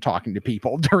drinking and talking to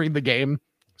people during the game.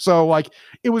 So like,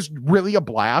 it was really a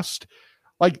blast.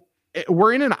 Like,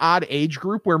 we're in an odd age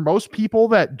group where most people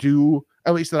that do,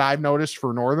 at least that I've noticed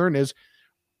for Northern, is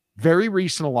very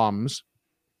recent alums,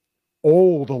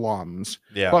 old alums.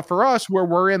 Yeah. But for us, where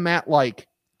we're in that like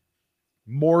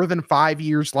more than 5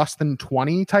 years, less than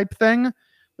 20 type thing,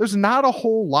 there's not a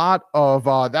whole lot of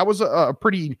that was a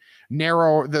pretty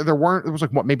narrow. There was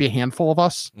like maybe a handful of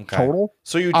us total.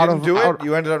 So you didn't do it?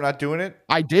 You ended up not doing it?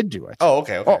 I did do it. Oh,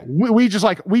 okay. Oh, we just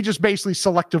basically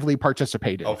selectively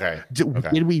participated. Okay.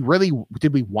 Did we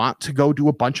want to go do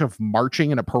a bunch of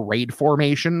marching in a parade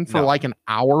formation for like an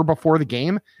hour before the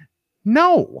game?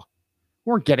 No,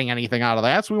 we weren't getting anything out of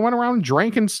that. So we went around and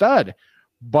drank instead,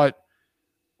 but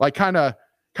like kind of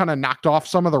knocked off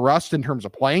some of the rust in terms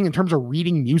of playing. In terms of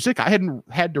reading music, I hadn't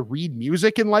had to read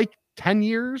music in like 10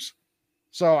 years.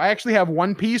 So I actually have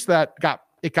one piece that got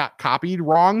copied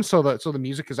wrong. So the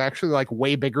music is actually like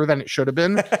way bigger than it should have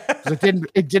been.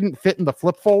 It didn't fit in the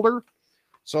flip folder.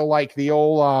 So like the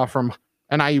old from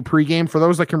NIU pregame, for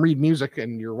those that can read music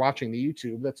and you're watching the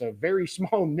YouTube, that's a very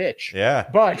small niche. Yeah.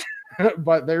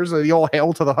 But there's the old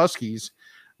Hail to the Huskies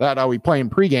that we play in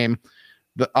pregame.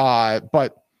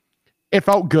 But it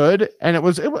felt good, and it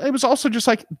was also just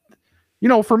like, you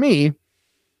know, for me,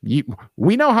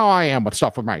 we know how I am with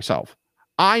stuff with myself.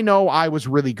 I know I was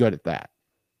really good at that.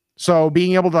 So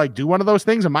being able to like do one of those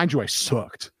things, and mind you, I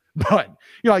sucked, but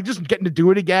you know, like just getting to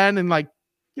do it again, and like,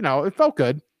 you know, it felt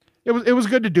good. It was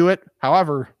good to do it.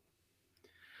 However,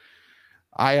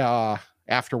 I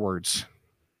afterwards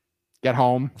get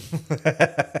home,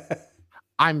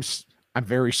 I'm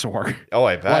very sore. Oh,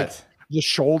 I bet. Like,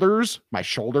 my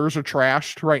shoulders are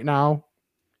trashed right now.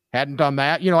 Hadn't done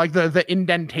that. You know, like the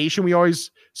indentation we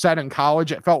always said in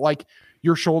college, it felt like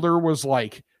your shoulder was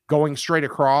like going straight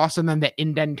across, and then the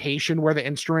indentation where the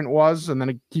instrument was, and then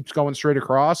it keeps going straight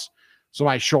across. So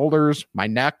my shoulders, my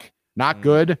neck, not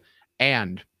good.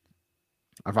 And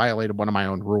I violated one of my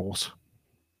own rules.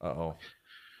 Uh-oh.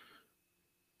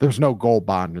 There's no Gold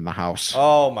Bond in the house.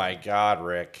 Oh my God,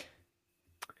 Rick.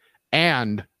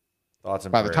 And Thoughts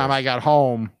and by the time I got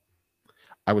home,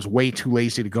 I was way too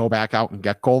lazy to go back out and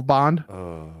get Gold Bond.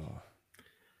 Oh.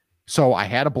 So I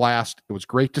had a blast. It was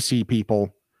great to see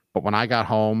people. But when I got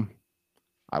home,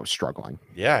 I was struggling.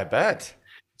 Yeah, I bet.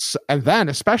 So, and then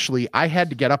especially I had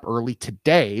to get up early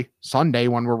today, Sunday,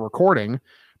 when we're recording,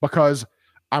 because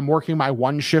I'm working my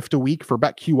one shift a week for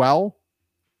BetQL.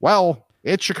 Well,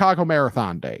 it's Chicago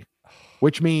Marathon Day,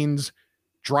 which means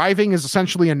driving is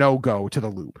essentially a no-go to the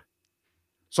loop.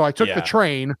 So I took the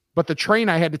train, but the train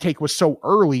I had to take was so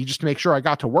early just to make sure I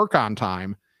got to work on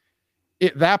time.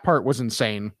 That part was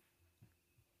insane.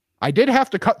 I did have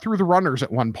to cut through the runners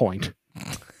at one point.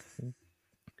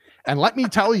 And let me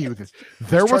tell you,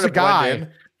 there was a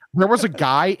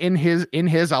guy in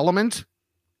his element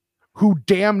who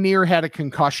damn near had a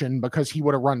concussion because he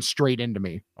would have run straight into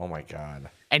me. Oh my God.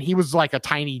 And he was like a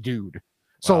tiny dude.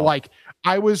 So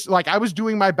I was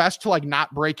doing my best to like not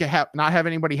have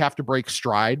anybody have to break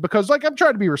stride, because like I'm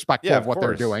trying to be respectful of what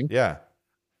they're doing. Yeah.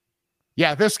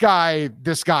 Yeah. This guy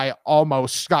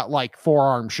almost got like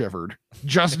forearm shivered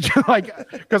just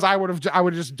like, cause I would have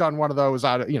just done one of those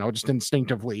out of, just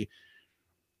instinctively.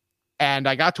 And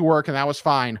I got to work and that was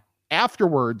fine.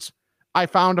 Afterwards, I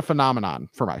found a phenomenon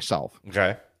for myself.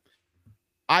 Okay.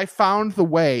 I found the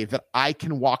way that I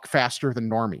can walk faster than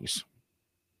normies.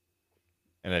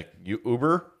 And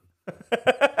Uber?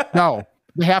 No,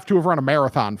 they have to have run a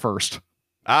marathon first.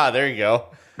 Ah, there you go.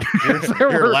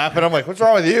 You're laughing. I'm like, what's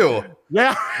wrong with you?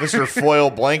 Yeah. Mr.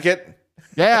 Foil Blanket?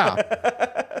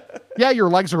 Yeah. Yeah, your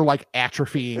legs are like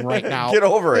atrophying right now. Get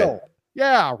over it.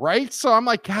 Yeah, right? So I'm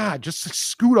like, God, just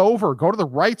scoot over. Go to the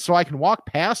right so I can walk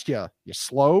past you, you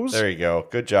slows. There you go.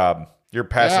 Good job. You're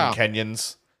passing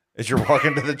Kenyans as you're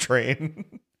walking to the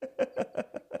train.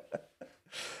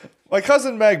 My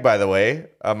cousin Meg, by the way,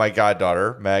 my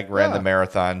goddaughter, Meg, ran the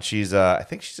marathon. She's, I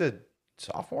think she's a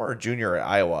sophomore or junior at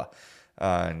Iowa,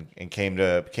 and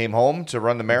came home to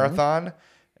run the marathon,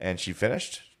 and she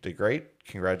finished. Did great.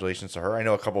 Congratulations to her. I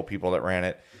know a couple people that ran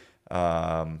it,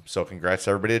 so congrats to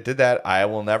everybody that did that. I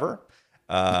will never.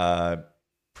 I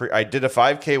did a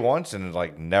 5K once, and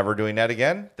like never doing that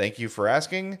again. Thank you for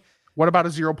asking. What about a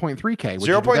 0.3K?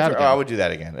 0.3. I would do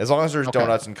that again. As long as there's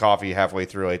donuts and coffee halfway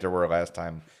through like there were last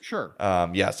time. Sure.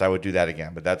 Yes, I would do that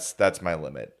again, but that's my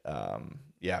limit.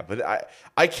 Yeah, but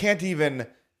I can't even,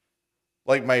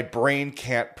 like, my brain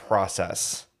can't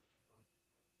process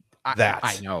that.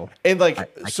 I know. And like,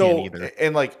 I can't either.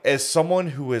 And like, as someone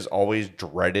who has always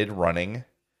dreaded running,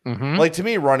 like to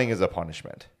me, running is a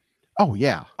punishment. Oh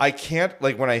yeah. I can't,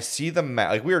 like, when I see the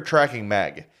like we were tracking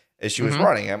Meg as she was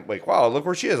running, I'm like, wow, look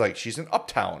where she is. Like, she's in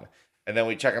Uptown. And then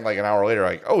we check in like an hour later,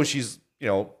 like, oh, she's,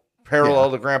 parallel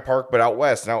to Grant Park, but out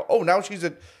west. Now she's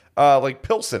at like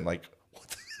Pilsen. Like,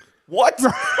 what?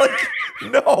 Like,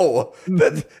 no.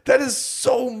 That is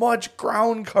so much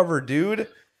ground cover, dude.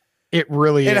 It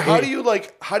really is. And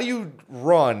how do you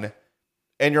run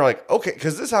and you're like, okay,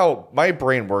 because this is how my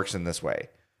brain works in this way.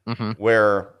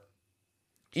 Where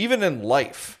even in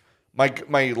life,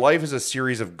 my life is a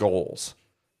series of goals.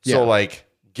 So like,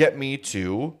 get me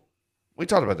to, we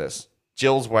talked about this,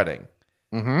 Jill's wedding.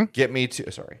 Get me to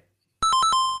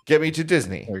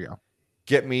Disney. There you go.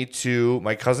 Get me to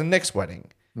my cousin Nick's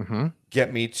wedding.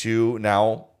 Get me to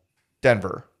now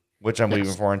Denver, which I'm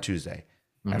leaving for on Tuesday.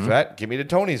 After that, get me to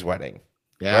Tony's wedding.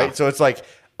 Yeah. Right. So it's like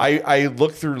I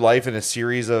look through life in a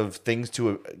series of things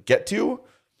to get to.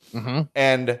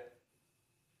 And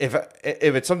if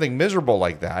it's something miserable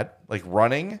like that, like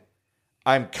running,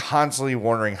 I'm constantly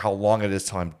wondering how long it is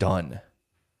till I'm done.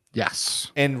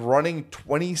 Yes. And running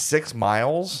 26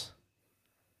 miles,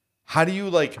 how do you,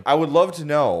 like, I would love to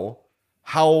know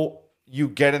how you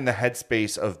get in the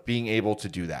headspace of being able to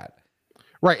do that.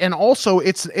 Right. And also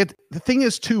the thing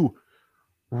is too,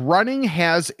 running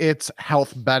has its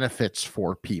health benefits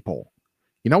for people.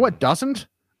 You know what doesn't?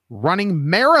 Running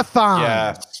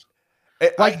marathons.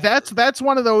 Yeah. That's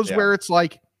one of those where it's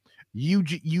like you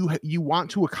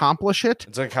want to accomplish it.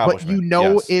 It's an accomplishment.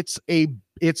 But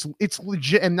it's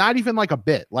legit, and not even like a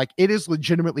bit. Like, it is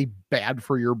legitimately bad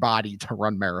for your body to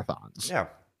run marathons. Yeah.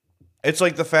 It's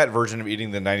like the fat version of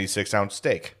eating the 96-ounce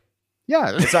steak.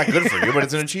 Yeah. It's not good for you, but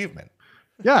it's an achievement.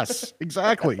 Yes,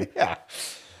 exactly. Yeah.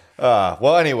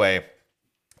 Well, anyway,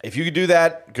 if you could do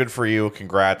that, good for you.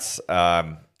 Congrats.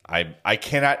 I I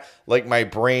cannot, like, my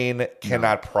brain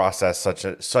cannot process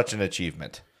such an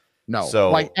achievement. No.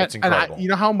 So like, it's incredible. You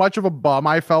know how much of a bum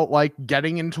I felt like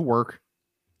getting into work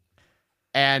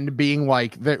and being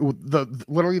like the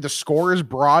literally the score is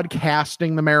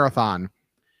broadcasting the marathon.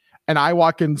 And I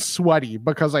walk in sweaty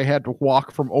because I had to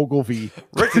walk from Ogilvy.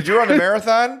 Rick, did you run a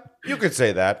marathon? You could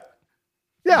say that.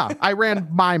 Yeah, I ran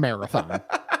my marathon.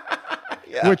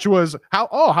 Yeah. Which was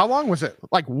how long was it?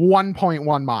 Like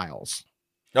 1.1 miles.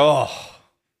 Oh,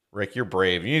 Rick, you're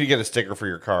brave. You need to get a sticker for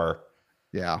your car.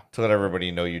 Yeah. To let everybody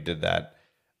know you did that.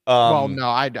 Well, no,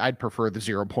 I'd prefer the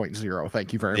 0.0.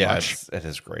 Thank you very much. It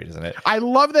is great, isn't it? I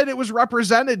love that it was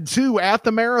represented too at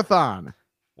the marathon.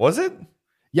 Was it?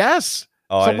 Yes.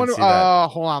 Oh, I didn't see that.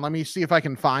 Hold on. Let me see if I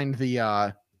can find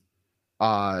the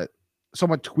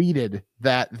someone tweeted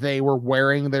that they were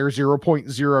wearing their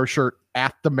 0.0 shirt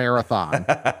at the marathon.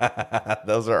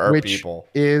 Those are our people.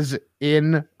 Is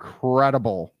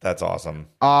incredible. That's awesome.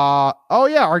 Oh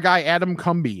yeah, our guy Adam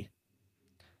Cumby.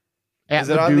 Is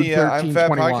it on the I'm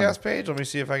Fat podcast page? Let me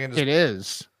see if I can just... It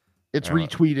is. It's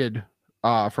retweeted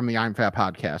from the I'm Fat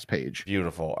podcast page.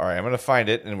 Beautiful. All right, I'm going to find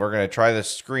it, and we're going to try the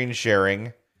screen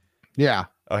sharing. Yeah.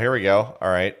 Oh, here we go. All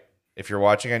right. If you're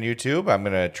watching on YouTube, I'm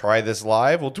going to try this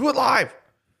live. We'll do it live.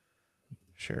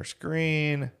 Share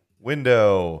screen.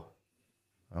 Window.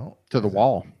 Oh, to the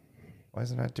wall. Why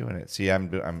is it not doing it? See,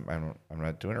 I'm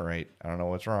not doing it right. I don't know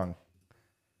what's wrong.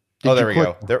 Oh, there we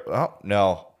go. There. Oh,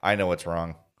 no. I know what's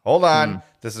wrong. Hold on.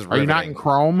 This is riveting. Are you not in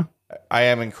Chrome? I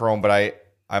am in Chrome, but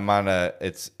I'm on a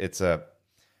it's a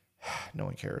no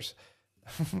one cares.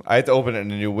 I have to open it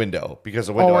in a new window because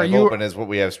the window I've opened is what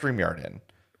we have StreamYard in.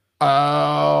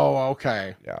 Oh,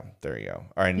 okay. Yeah, there you go.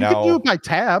 All right, you can do it by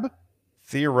tab.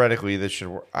 Theoretically, this should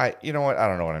work. You know what? I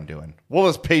don't know what I'm doing. We'll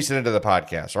just paste it into the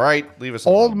podcast. All right, leave us.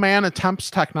 Old man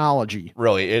attempts technology.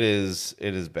 Really, it is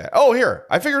bad. Oh, here,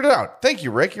 I figured it out. Thank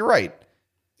you, Rick. You're right.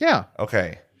 Yeah.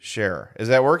 Okay. Share. Is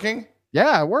that working?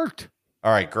 Yeah, it worked.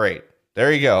 All right, great.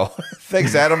 There you go.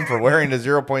 Thanks, Adam, for wearing the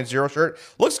 0.0 shirt.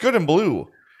 Looks good in blue.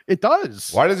 It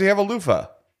does. Why does he have a loofah?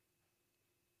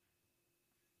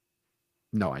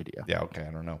 No idea. Yeah, okay, I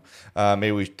don't know.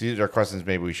 These are questions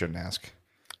maybe we shouldn't ask.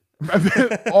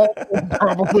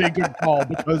 Probably a good call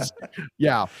because,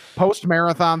 yeah,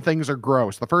 post-marathon things are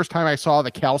gross. The first time I saw the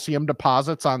calcium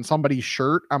deposits on somebody's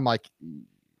shirt, I'm like,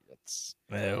 it's...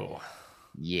 Ew.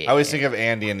 Yeah. I always think of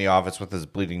Andy in the office with his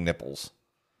bleeding nipples.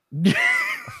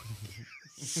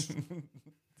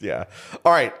 Yeah.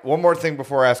 All right. One more thing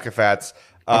before Ask-A-Fats.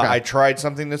 Okay. I tried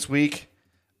something this week.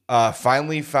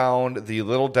 Finally found the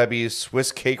Little Debbie's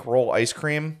Swiss cake roll ice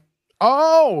cream.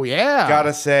 Oh, yeah.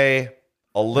 Gotta say,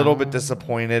 a little bit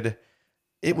disappointed.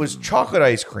 It was chocolate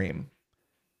ice cream,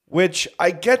 which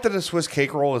I get that a Swiss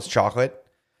cake roll is chocolate,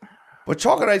 but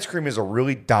chocolate ice cream is a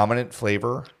really dominant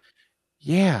flavor.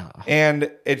 Yeah.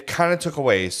 And it kind of took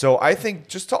away. So I think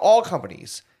just to all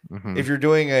companies, if you're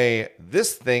doing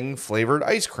this thing flavored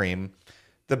ice cream,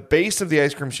 the base of the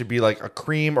ice cream should be like a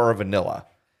cream or a vanilla.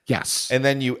 Yes. And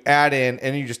then you add in,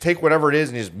 and you just take whatever it is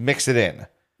and you just mix it in.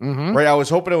 Right? I was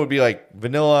hoping it would be like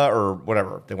vanilla or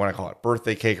whatever they want to call it,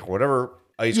 birthday cake or whatever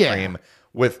ice cream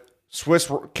with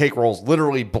Swiss cake rolls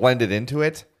literally blended into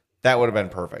it. That would have been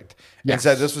perfect. Yes.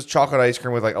 Instead, this was chocolate ice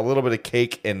cream with like a little bit of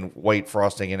cake and white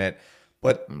frosting in it.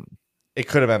 But it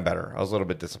could have been better. I was a little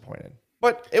bit disappointed.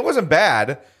 But it wasn't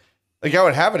bad. Like, I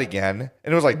would have it again.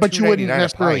 And it was like $2.99 you wouldn't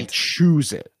necessarily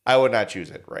choose it. I would not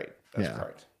choose it. Right. That's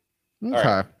correct. Okay. All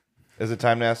right. Is it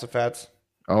time to ask the Fats?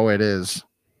 Oh, it is.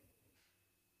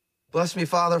 Bless me,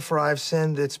 Father, for I've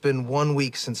sinned. It's been 1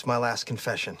 week since my last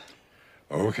confession.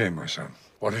 Okay, my son.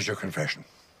 What is your confession?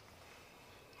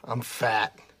 I'm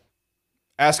fat.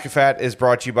 Ask a Fat is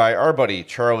brought to you by our buddy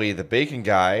Charlie the Bacon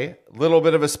Guy. Little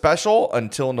bit of a special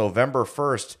until November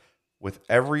 1st. With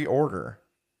every order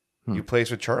you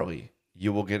place with Charlie,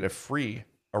 you will get a free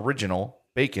original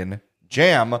bacon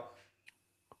jam.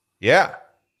 Yeah.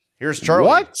 Here's Charlie.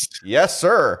 What? Yes,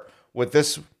 sir. With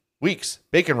this week's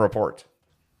bacon report.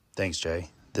 Thanks, Jay.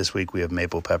 This week we have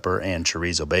maple pepper and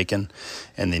chorizo bacon,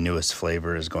 and the newest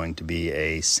flavor is going to be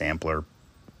a sampler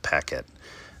packet.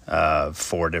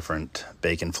 4 different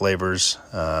bacon flavors,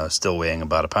 still weighing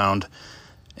about a pound,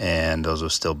 and those will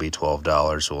still be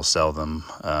 $12. We'll sell them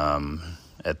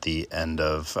at the end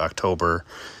of October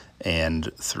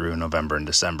and through November and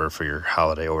December for your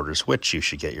holiday orders, which you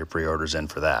should get your pre-orders in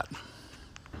for that.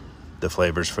 The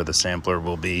flavors for the sampler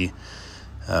will be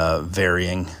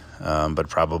varying, but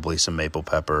probably some maple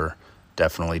pepper,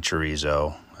 definitely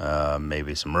chorizo,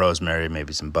 maybe some rosemary,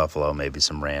 maybe some buffalo, maybe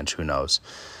some ranch, who knows.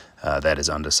 That is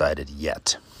undecided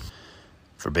yet.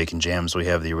 For bacon jams, we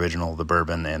have the original, the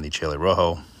bourbon, and the chili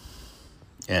rojo.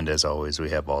 And as always, we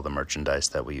have all the merchandise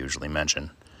that we usually mention.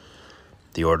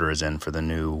 The order is in for the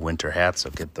new winter hats, so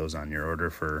get those on your order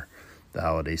for the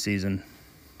holiday season.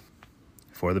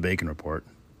 For the Bacon Report,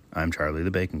 I'm Charlie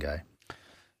the Bacon Guy.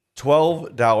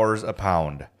 $12 a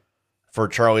pound for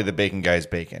Charlie the Bacon Guy's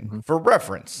bacon. Mm-hmm. For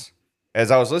reference,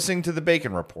 as I was listening to the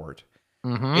Bacon Report,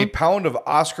 a pound of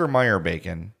Oscar Mayer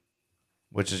bacon,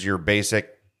 which is your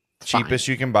basic, cheapest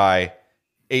you can buy,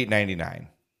 $8.99.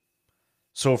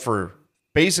 So for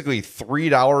basically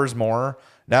 $3 more,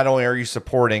 not only are you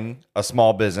supporting a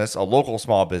small business, a local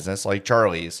small business like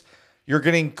Charlie's, you're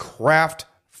getting Kraft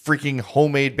freaking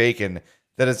homemade bacon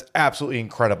that is absolutely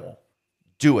incredible.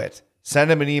 Do it. Send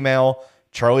him an email,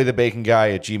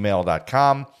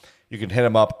 charliethebaconguy@gmail.com. You can hit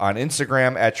him up on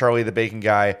Instagram at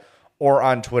charliethebaconguy or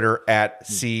on Twitter at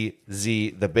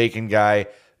CZTheBaconGuy.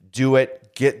 Do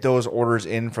it. Get those orders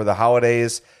in for the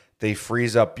holidays. They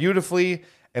freeze up beautifully.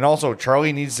 And also,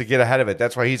 Charlie needs to get ahead of it.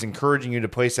 That's why he's encouraging you to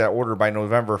place that order by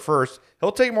November 1st.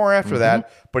 He'll take more after that,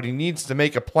 but he needs to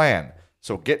make a plan.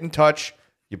 So get in touch.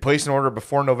 You place an order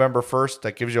before November 1st.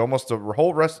 That gives you almost the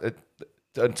whole rest,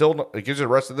 until it gives you the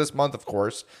rest of this month, of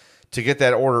course. To get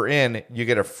that order in, you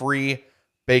get a free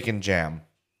bacon jam.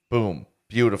 Boom.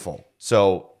 Beautiful.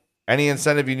 So any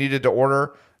incentive you needed to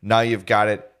order, now you've got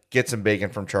it. Get some bacon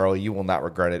from Charlie. You will not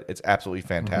regret it. It's absolutely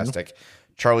fantastic.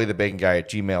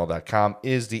 charliethebaconguy@gmail.com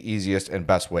is the easiest and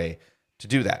best way to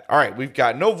do that. All right, we've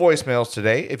got no voicemails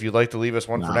today. If you'd like to leave us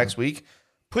one for next week,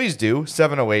 please do.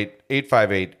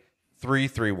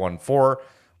 708-858-3314.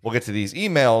 We'll get to these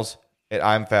emails at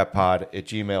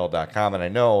imfatpod@gmail.com. And I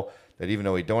know that even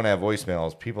though we don't have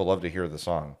voicemails, people love to hear the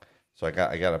song. So I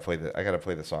gotta play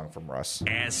the song from Russ.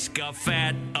 Ask a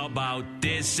fat about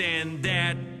this and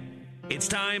that. It's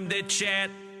time to chat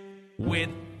with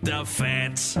the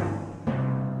fats.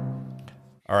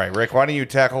 All right, Rick, why don't you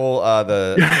tackle I'll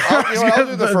do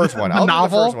the first one. I'll do the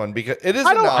first one because it is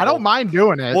a novel. I don't mind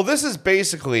doing it. Well, this is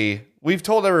basically, we've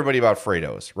told everybody about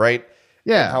Fredo's, right?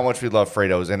 Yeah. And how much we love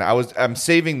Fredo's. And I'm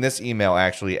saving this email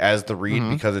actually as the read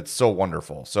because it's so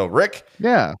wonderful. So, Rick,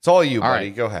 it's all you, buddy.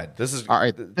 Right. Go ahead. This is all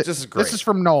right. This is great. This is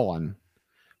from Nolan.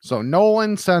 So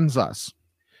Nolan sends us,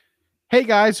 hey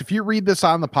guys, if you read this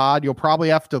on the pod, you'll probably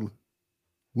have to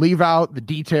leave out the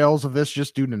details of this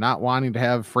just due to not wanting to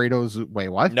have Fredo's. Wait,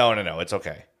 what? No. It's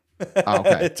okay. Oh,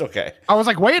 okay. It's okay. I was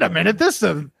like, wait a minute. That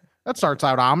starts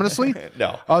out ominously.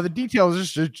 No. The details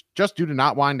is just due to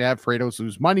not wanting to have Fredo's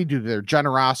lose money due to their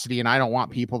generosity, and I don't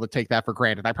want people to take that for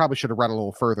granted. I probably should have read a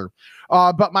little further.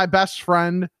 But my best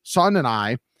friend, son, and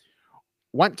I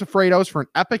went to Fredo's for an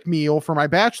epic meal for my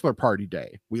bachelor party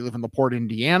day. We live in LaPorte,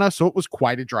 Indiana, so it was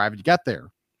quite a drive to get there.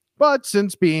 But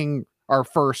since being our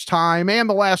first time and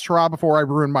the last hurrah before I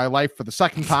ruined my life for the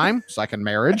second time, second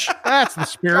marriage, that's the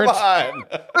spirit. Come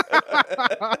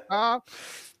on.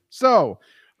 So,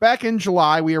 back in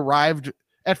July, we arrived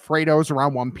at Fredo's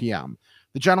around 1 p.m.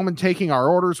 The gentleman taking our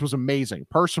orders was amazing,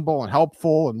 personable and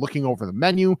helpful and looking over the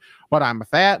menu, but I'm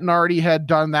fat and already had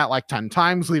done that like 10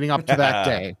 times leading up to that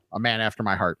day. A man after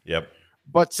my heart. Yep.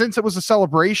 But since it was a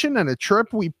celebration and a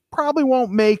trip we probably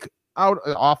won't make out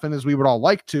often as we would all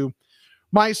like to,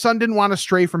 my son didn't want to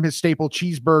stray from his staple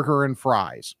cheeseburger and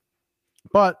fries.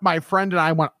 But my friend and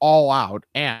I went all out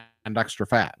and extra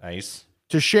fat. Nice.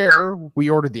 To share, we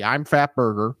ordered the I'm Fat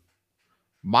burger,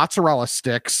 mozzarella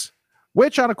sticks,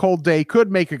 which on a cold day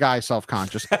could make a guy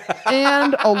self-conscious,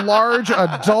 and a large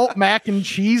adult mac and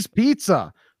cheese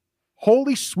pizza.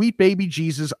 Holy sweet baby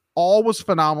Jesus. All was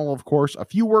phenomenal, of course. A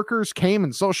few workers came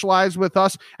and socialized with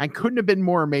us and couldn't have been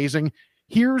more amazing.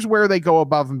 Here's where they go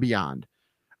above and beyond.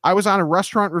 I was on a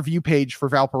restaurant review page for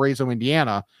Valparaiso,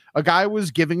 Indiana. A guy was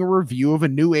giving a review of a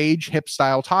new age hip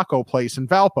style taco place in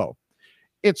Valpo.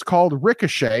 It's called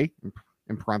Ricochet,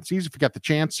 in parentheses. If you get the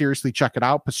chance, seriously check it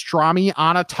out. Pastrami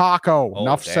on a taco.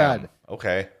 Enough said.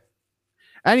 Okay.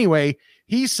 Anyway,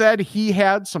 he said he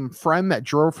had some friend that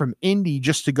drove from Indy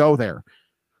just to go there.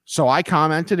 So I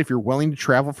commented, if you're willing to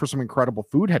travel for some incredible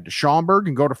food, head to Schaumburg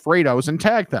and go to Fredo's and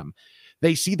tag them.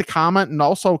 They see the comment and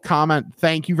also comment,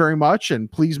 thank you very much,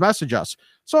 and please message us.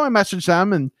 So I messaged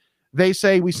them, and they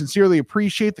say, we sincerely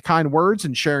appreciate the kind words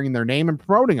and sharing their name and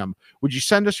promoting them. Would you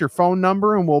send us your phone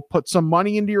number, and we'll put some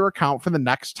money into your account for the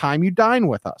next time you dine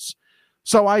with us?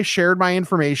 So I shared my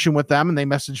information with them, and they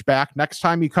messaged back, next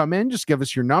time you come in, just give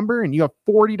us your number, and you have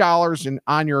 $40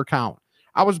 on your account.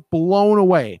 I was blown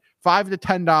away. $5 to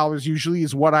 $10 usually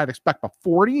is what I'd expect, but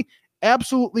 $40?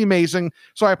 Absolutely amazing.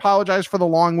 So I apologize for the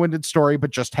long-winded story, but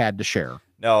just had to share.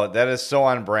 No, that is so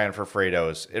on brand for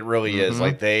Fredo's. It really is.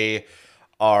 Like, they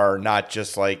are not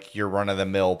just like your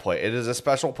run-of-the-mill place. It is a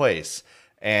special place.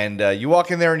 And you walk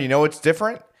in there and you know it's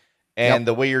different. And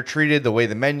the way you're treated, the way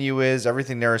the menu is,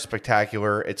 everything there is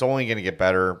spectacular. It's only going to get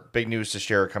better. Big news to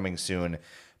share coming soon.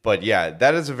 But yeah,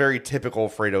 that is a very typical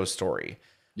Fredo story.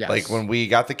 Yes. Like when we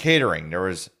got the catering, there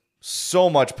was so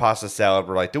much pasta salad.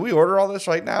 We're like, did we order all this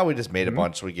right now? We just made a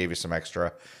bunch, so we gave you some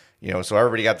extra. So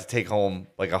everybody got to take home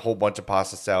like a whole bunch of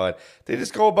pasta salad. They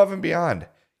just go above and beyond.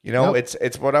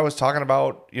 It's what I was talking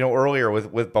about, earlier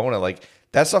with Bona. Like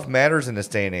that stuff matters in this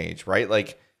day and age, right?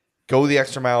 Like go the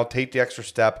extra mile, take the extra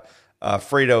step.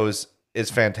 Fredo's is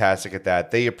fantastic at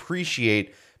that. They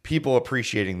appreciate people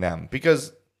appreciating them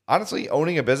because honestly,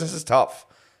 owning a business is tough.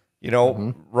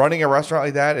 Running a restaurant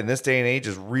like that in this day and age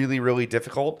is really, really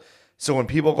difficult. So when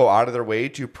people go out of their way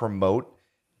to promote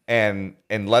and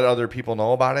let other people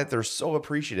know about it, they're so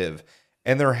appreciative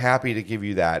and they're happy to give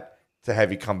you that to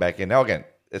have you come back in. Now, again,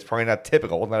 it's probably not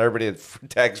typical. Not everybody that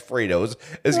tags Fredo's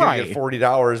is going to get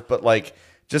 $40, but like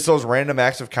just those random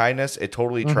acts of kindness, it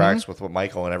totally tracks with what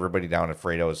Michael and everybody down at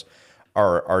Fredo's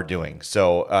are doing.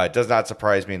 So it does not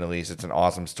surprise me in the least. It's an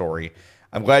awesome story.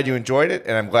 I'm glad you enjoyed it,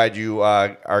 and I'm glad you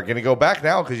are going to go back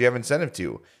now because you have incentive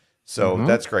to. So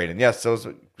that's great. And yes, those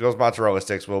mozzarella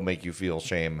sticks will make you feel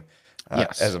shame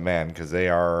as a man because they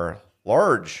are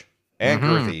large and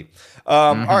girthy.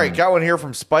 All right, got one here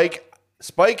from Spike.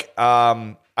 Spike,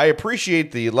 I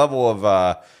appreciate the level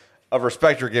of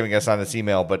respect you're giving us on this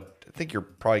email, but I think you're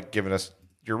probably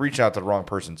you're reaching out to the wrong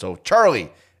person. So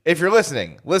Charlie, if you're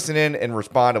listening, listen in and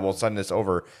respond, and we'll send this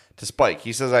over to Spike.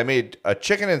 He says, I made a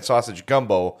chicken and sausage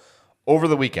gumbo over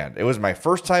the weekend. It was my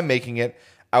first time making it.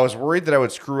 I was worried that I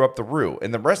would screw up the roux.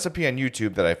 In the recipe on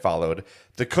YouTube that I followed,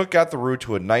 the cook got the roux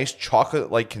to a nice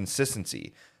chocolate-like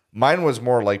consistency. Mine was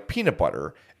more like peanut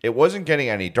butter. It wasn't getting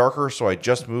any darker, so I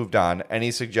just moved on.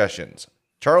 Any suggestions?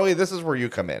 Charlie, this is where you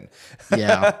come in.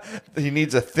 Yeah. He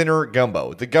needs a thinner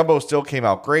gumbo. The gumbo still came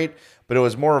out great, but it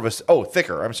was more of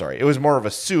thicker. I'm sorry. It was more of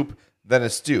a soup than a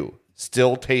stew.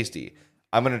 Still tasty.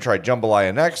 I'm going to try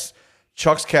jambalaya next.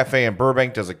 Chuck's Cafe in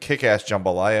Burbank does a kick-ass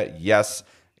jambalaya. Yes.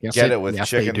 Get it with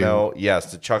chicken, though.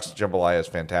 Yes, the Chuck's jambalaya is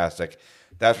fantastic.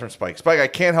 That's from Spike. Spike, I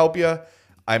can't help you.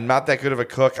 I'm not that good of a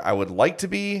cook. I would like to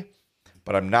be,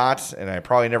 but I'm not, and I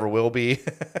probably never will be.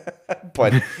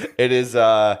 But it is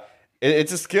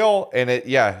it's a skill, and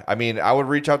I would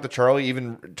reach out to Charlie,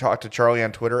 even talk to Charlie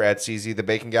on Twitter at CZ the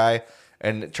Bacon Guy,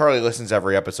 and Charlie listens to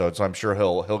every episode, so I'm sure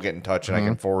he'll get in touch and I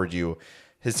can forward you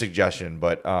his suggestion.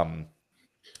 But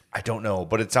I don't know,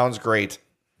 but it sounds great.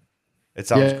 It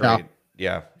sounds great.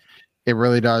 Yeah, it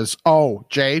really does. Oh,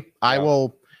 Jay, I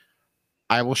will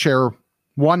share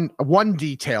one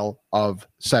detail of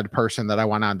said person that I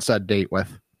went on said date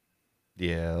with.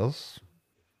 Yes.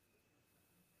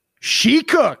 She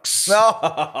cooks.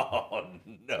 Oh,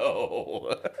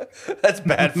 no. That's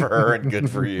bad for her and good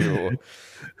for you.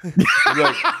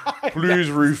 Like, please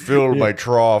refill my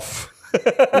trough. Or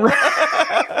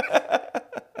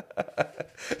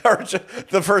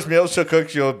the first meal she'll cook,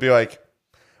 she'll be like,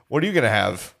 what are you going to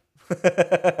have?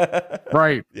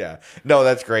 Right. Yeah. No,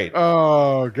 that's great.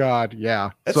 Oh, God. Yeah.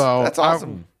 That's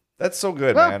awesome. That's so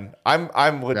good, man.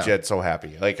 I'm legit so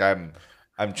happy. Like, I'm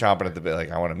chomping at the bit. Like,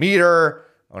 I want to meet her.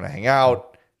 I want to hang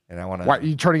out, and I want to. What, are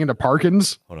you turning into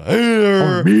Parkins? I want to hang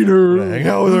her. Meet her. I want to hang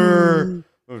out with her.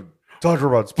 Talk to her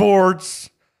about sports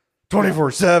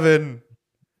 24/7.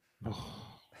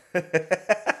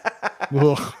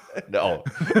 No,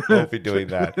 won't be doing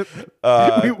that.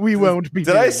 We won't be.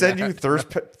 Did I send you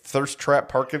Thirst Trap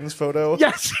Parkins photo?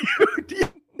 Yes, you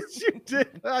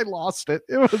did. I lost it.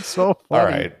 It was so funny. All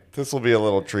right. This will be a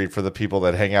little treat for the people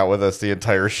that hang out with us the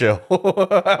entire show.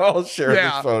 I'll share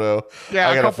this photo.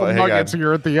 Yeah, a couple nuggets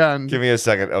here at the end. Give me a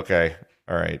second. Okay.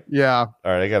 All right. Yeah.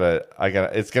 All right. I gotta.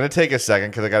 It's gonna take a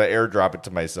second because I gotta airdrop it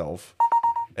to myself,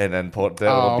 and then pull that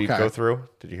little beep go through.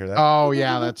 Did you hear that? Oh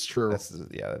yeah, that's true. That's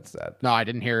that. No, I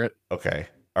didn't hear it. Okay.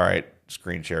 All right.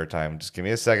 Screen share time. Just give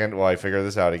me a second while I figure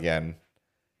this out again,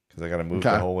 because I gotta move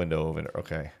the whole window over.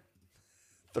 Okay.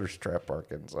 Thirst Trap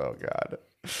Parkins. Oh God.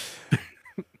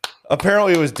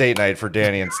 Apparently it was date night for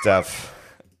Danny and Steph,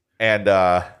 and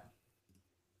there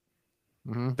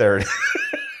it is.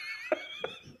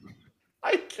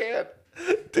 I can't,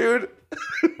 dude.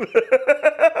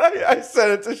 I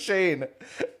said it to Shane,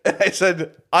 and I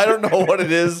said, I don't know what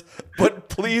it is, but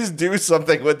please do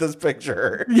something with this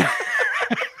picture. Yeah.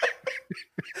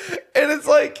 And it's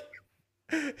like,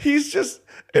 he's just,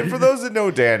 and for those that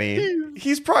know Danny,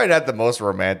 he's probably not the most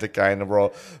romantic guy in the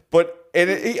world, but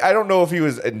I don't know if he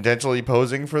was intentionally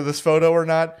posing for this photo or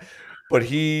not, but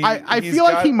I feel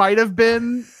like he might have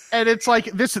been. And it's like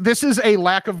this is a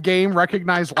lack of game,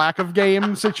 recognized lack of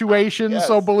game situation. Yes.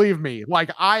 So believe me,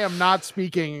 like I am not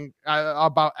speaking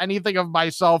about anything of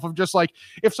myself. Of just like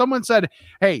if someone said,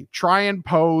 "Hey, try and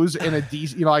pose in a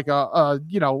decent,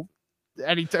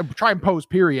 try and pose."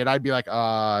 Period. I'd be like,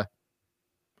 I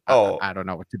don't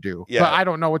know what to do. Yeah. But I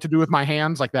don't know what to do with my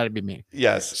hands. Like that'd be me.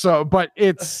 Yes. So, but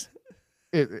it's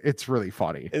really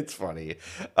funny. It's funny.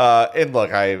 And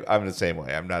look, I'm the same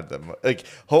way. I'm not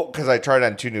Hope, because I tried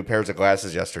on 2 new pairs of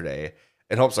glasses yesterday,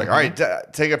 and Hope's like, all right,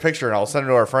 take a picture and I'll send it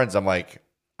to our friends. I'm like,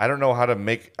 I don't know how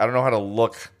to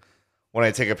look when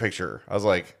I take a picture. I was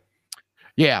like,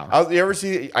 yeah. You ever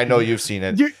see, I know you've seen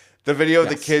it. The video of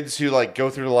the kids who like go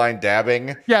through the line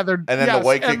dabbing. Yeah. And then the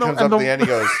white kid comes up at the end, he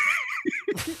goes,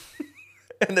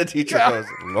 and the teacher goes,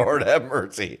 Lord have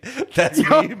mercy. That's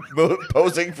me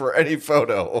posing for any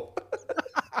photo.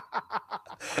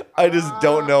 I just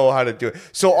don't know how to do it.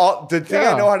 So the thing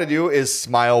I know how to do is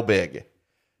smile big.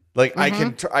 Like I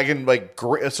can like,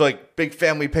 so like big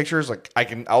family pictures, like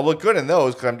I'll look good in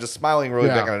those because I'm just smiling really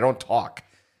big and I don't talk.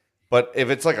 But if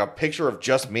it's like a picture of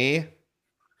just me,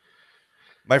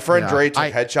 my friend Dre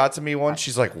took headshots of me once.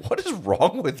 She's like, "What is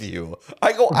wrong with you?"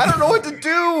 I go, "I don't know what to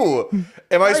do.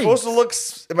 Am I supposed to look?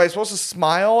 Am I supposed to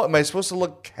smile? Am I supposed to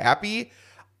look happy?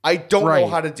 I don't know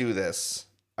how to do this.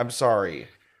 I'm sorry."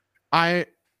 I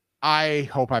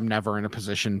hope I'm never in a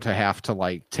position to have to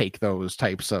like take those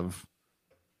types of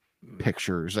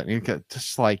pictures. I mean,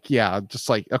 just like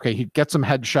okay, he gets some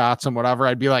headshots and whatever.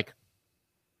 I'd be like,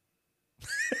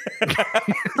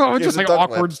 just like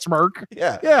awkward smirk.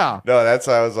 Yeah. No, that's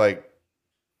why I was like,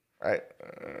 I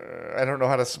don't know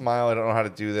how to smile. I don't know how to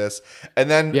do this. And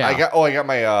then I got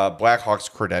my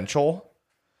Blackhawks credential.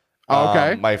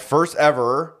 Okay. My first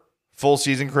ever full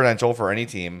season credential for any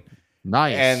team.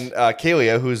 Nice. And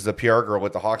Kalia, who's the PR girl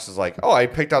with the Hawks, is like, I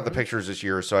picked out the pictures this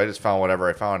year, so I just found whatever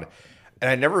I found.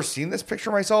 And I'd never seen this picture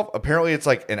myself. Apparently, it's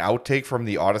like an outtake from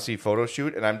the Odyssey photo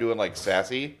shoot, and I'm doing like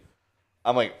sassy.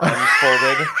 I'm like arms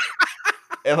folded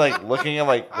and like looking. I'm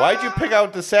like, why'd you pick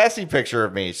out the sassy picture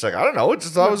of me? She's like, I don't know. It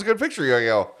just thought it was a good picture. I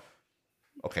go,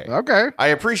 okay. I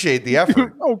appreciate the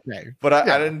effort. Okay. But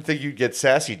I didn't think you'd get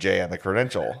Sassy J on the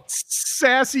credential.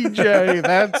 Sassy J.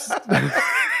 That's.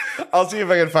 I'll see if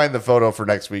I can find the photo for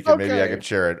next week and maybe I can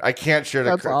share it. I can't share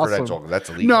the credential because that's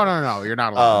illegal. No. You're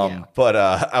not allowed. But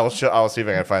I'll see if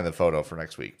I can find the photo for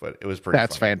next week. But it was pretty.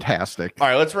 That's fantastic. All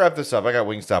right, let's wrap this up. I got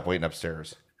Wingstop waiting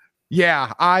upstairs.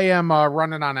 Yeah, I am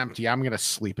running on empty. I'm going to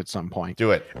sleep at some point.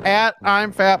 Do it. At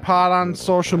I'm Fat Pod on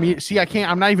social media. See,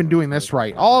 I'm not even doing this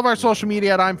right. All of our social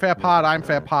media at I'm Fat Pod,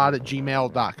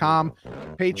 imfatpod@gmail.com.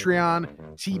 Patreon,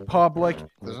 TeePublic.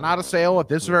 There's not a sale at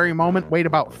this very moment. Wait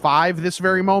about 5 this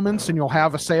very moments and you'll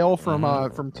have a sale from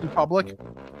TeePublic.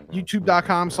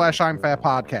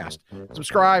 YouTube.com/I'mFatPodcast.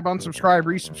 Subscribe, unsubscribe,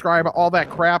 resubscribe, all that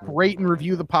crap. Rate and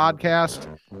review the podcast.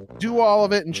 Do all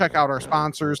of it and check out our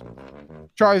sponsors.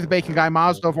 Charlie the Bacon Guy,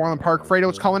 Mazda of Orland Park,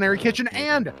 Fredo's Culinary Kitchen,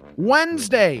 and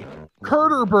Wednesday,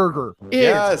 Curter Burger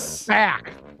is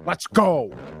back. Let's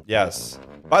go. Yes.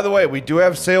 By the way, we do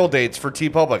have sale dates for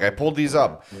TeePublic. I pulled these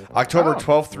up. October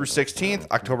 12th through 16th,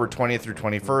 October 20th through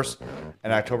 21st,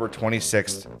 and October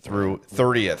 26th through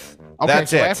 30th. Okay,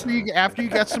 That's so it. After you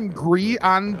get some grease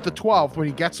on the 12th, when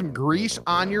you get some grease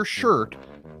on your shirt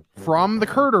from the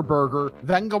Curter Burger,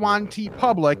 then go on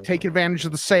TeePublic, take advantage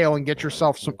of the sale, and get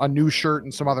yourself a new shirt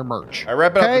and some other merch. I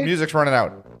wrap it up. The music's running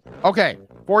out. Okay,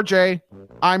 for Jay,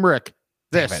 I'm Rick.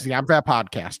 This is the I'm Fat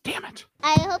Podcast. Damn it.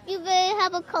 I hope you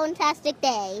have a fantastic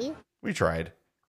day. We tried.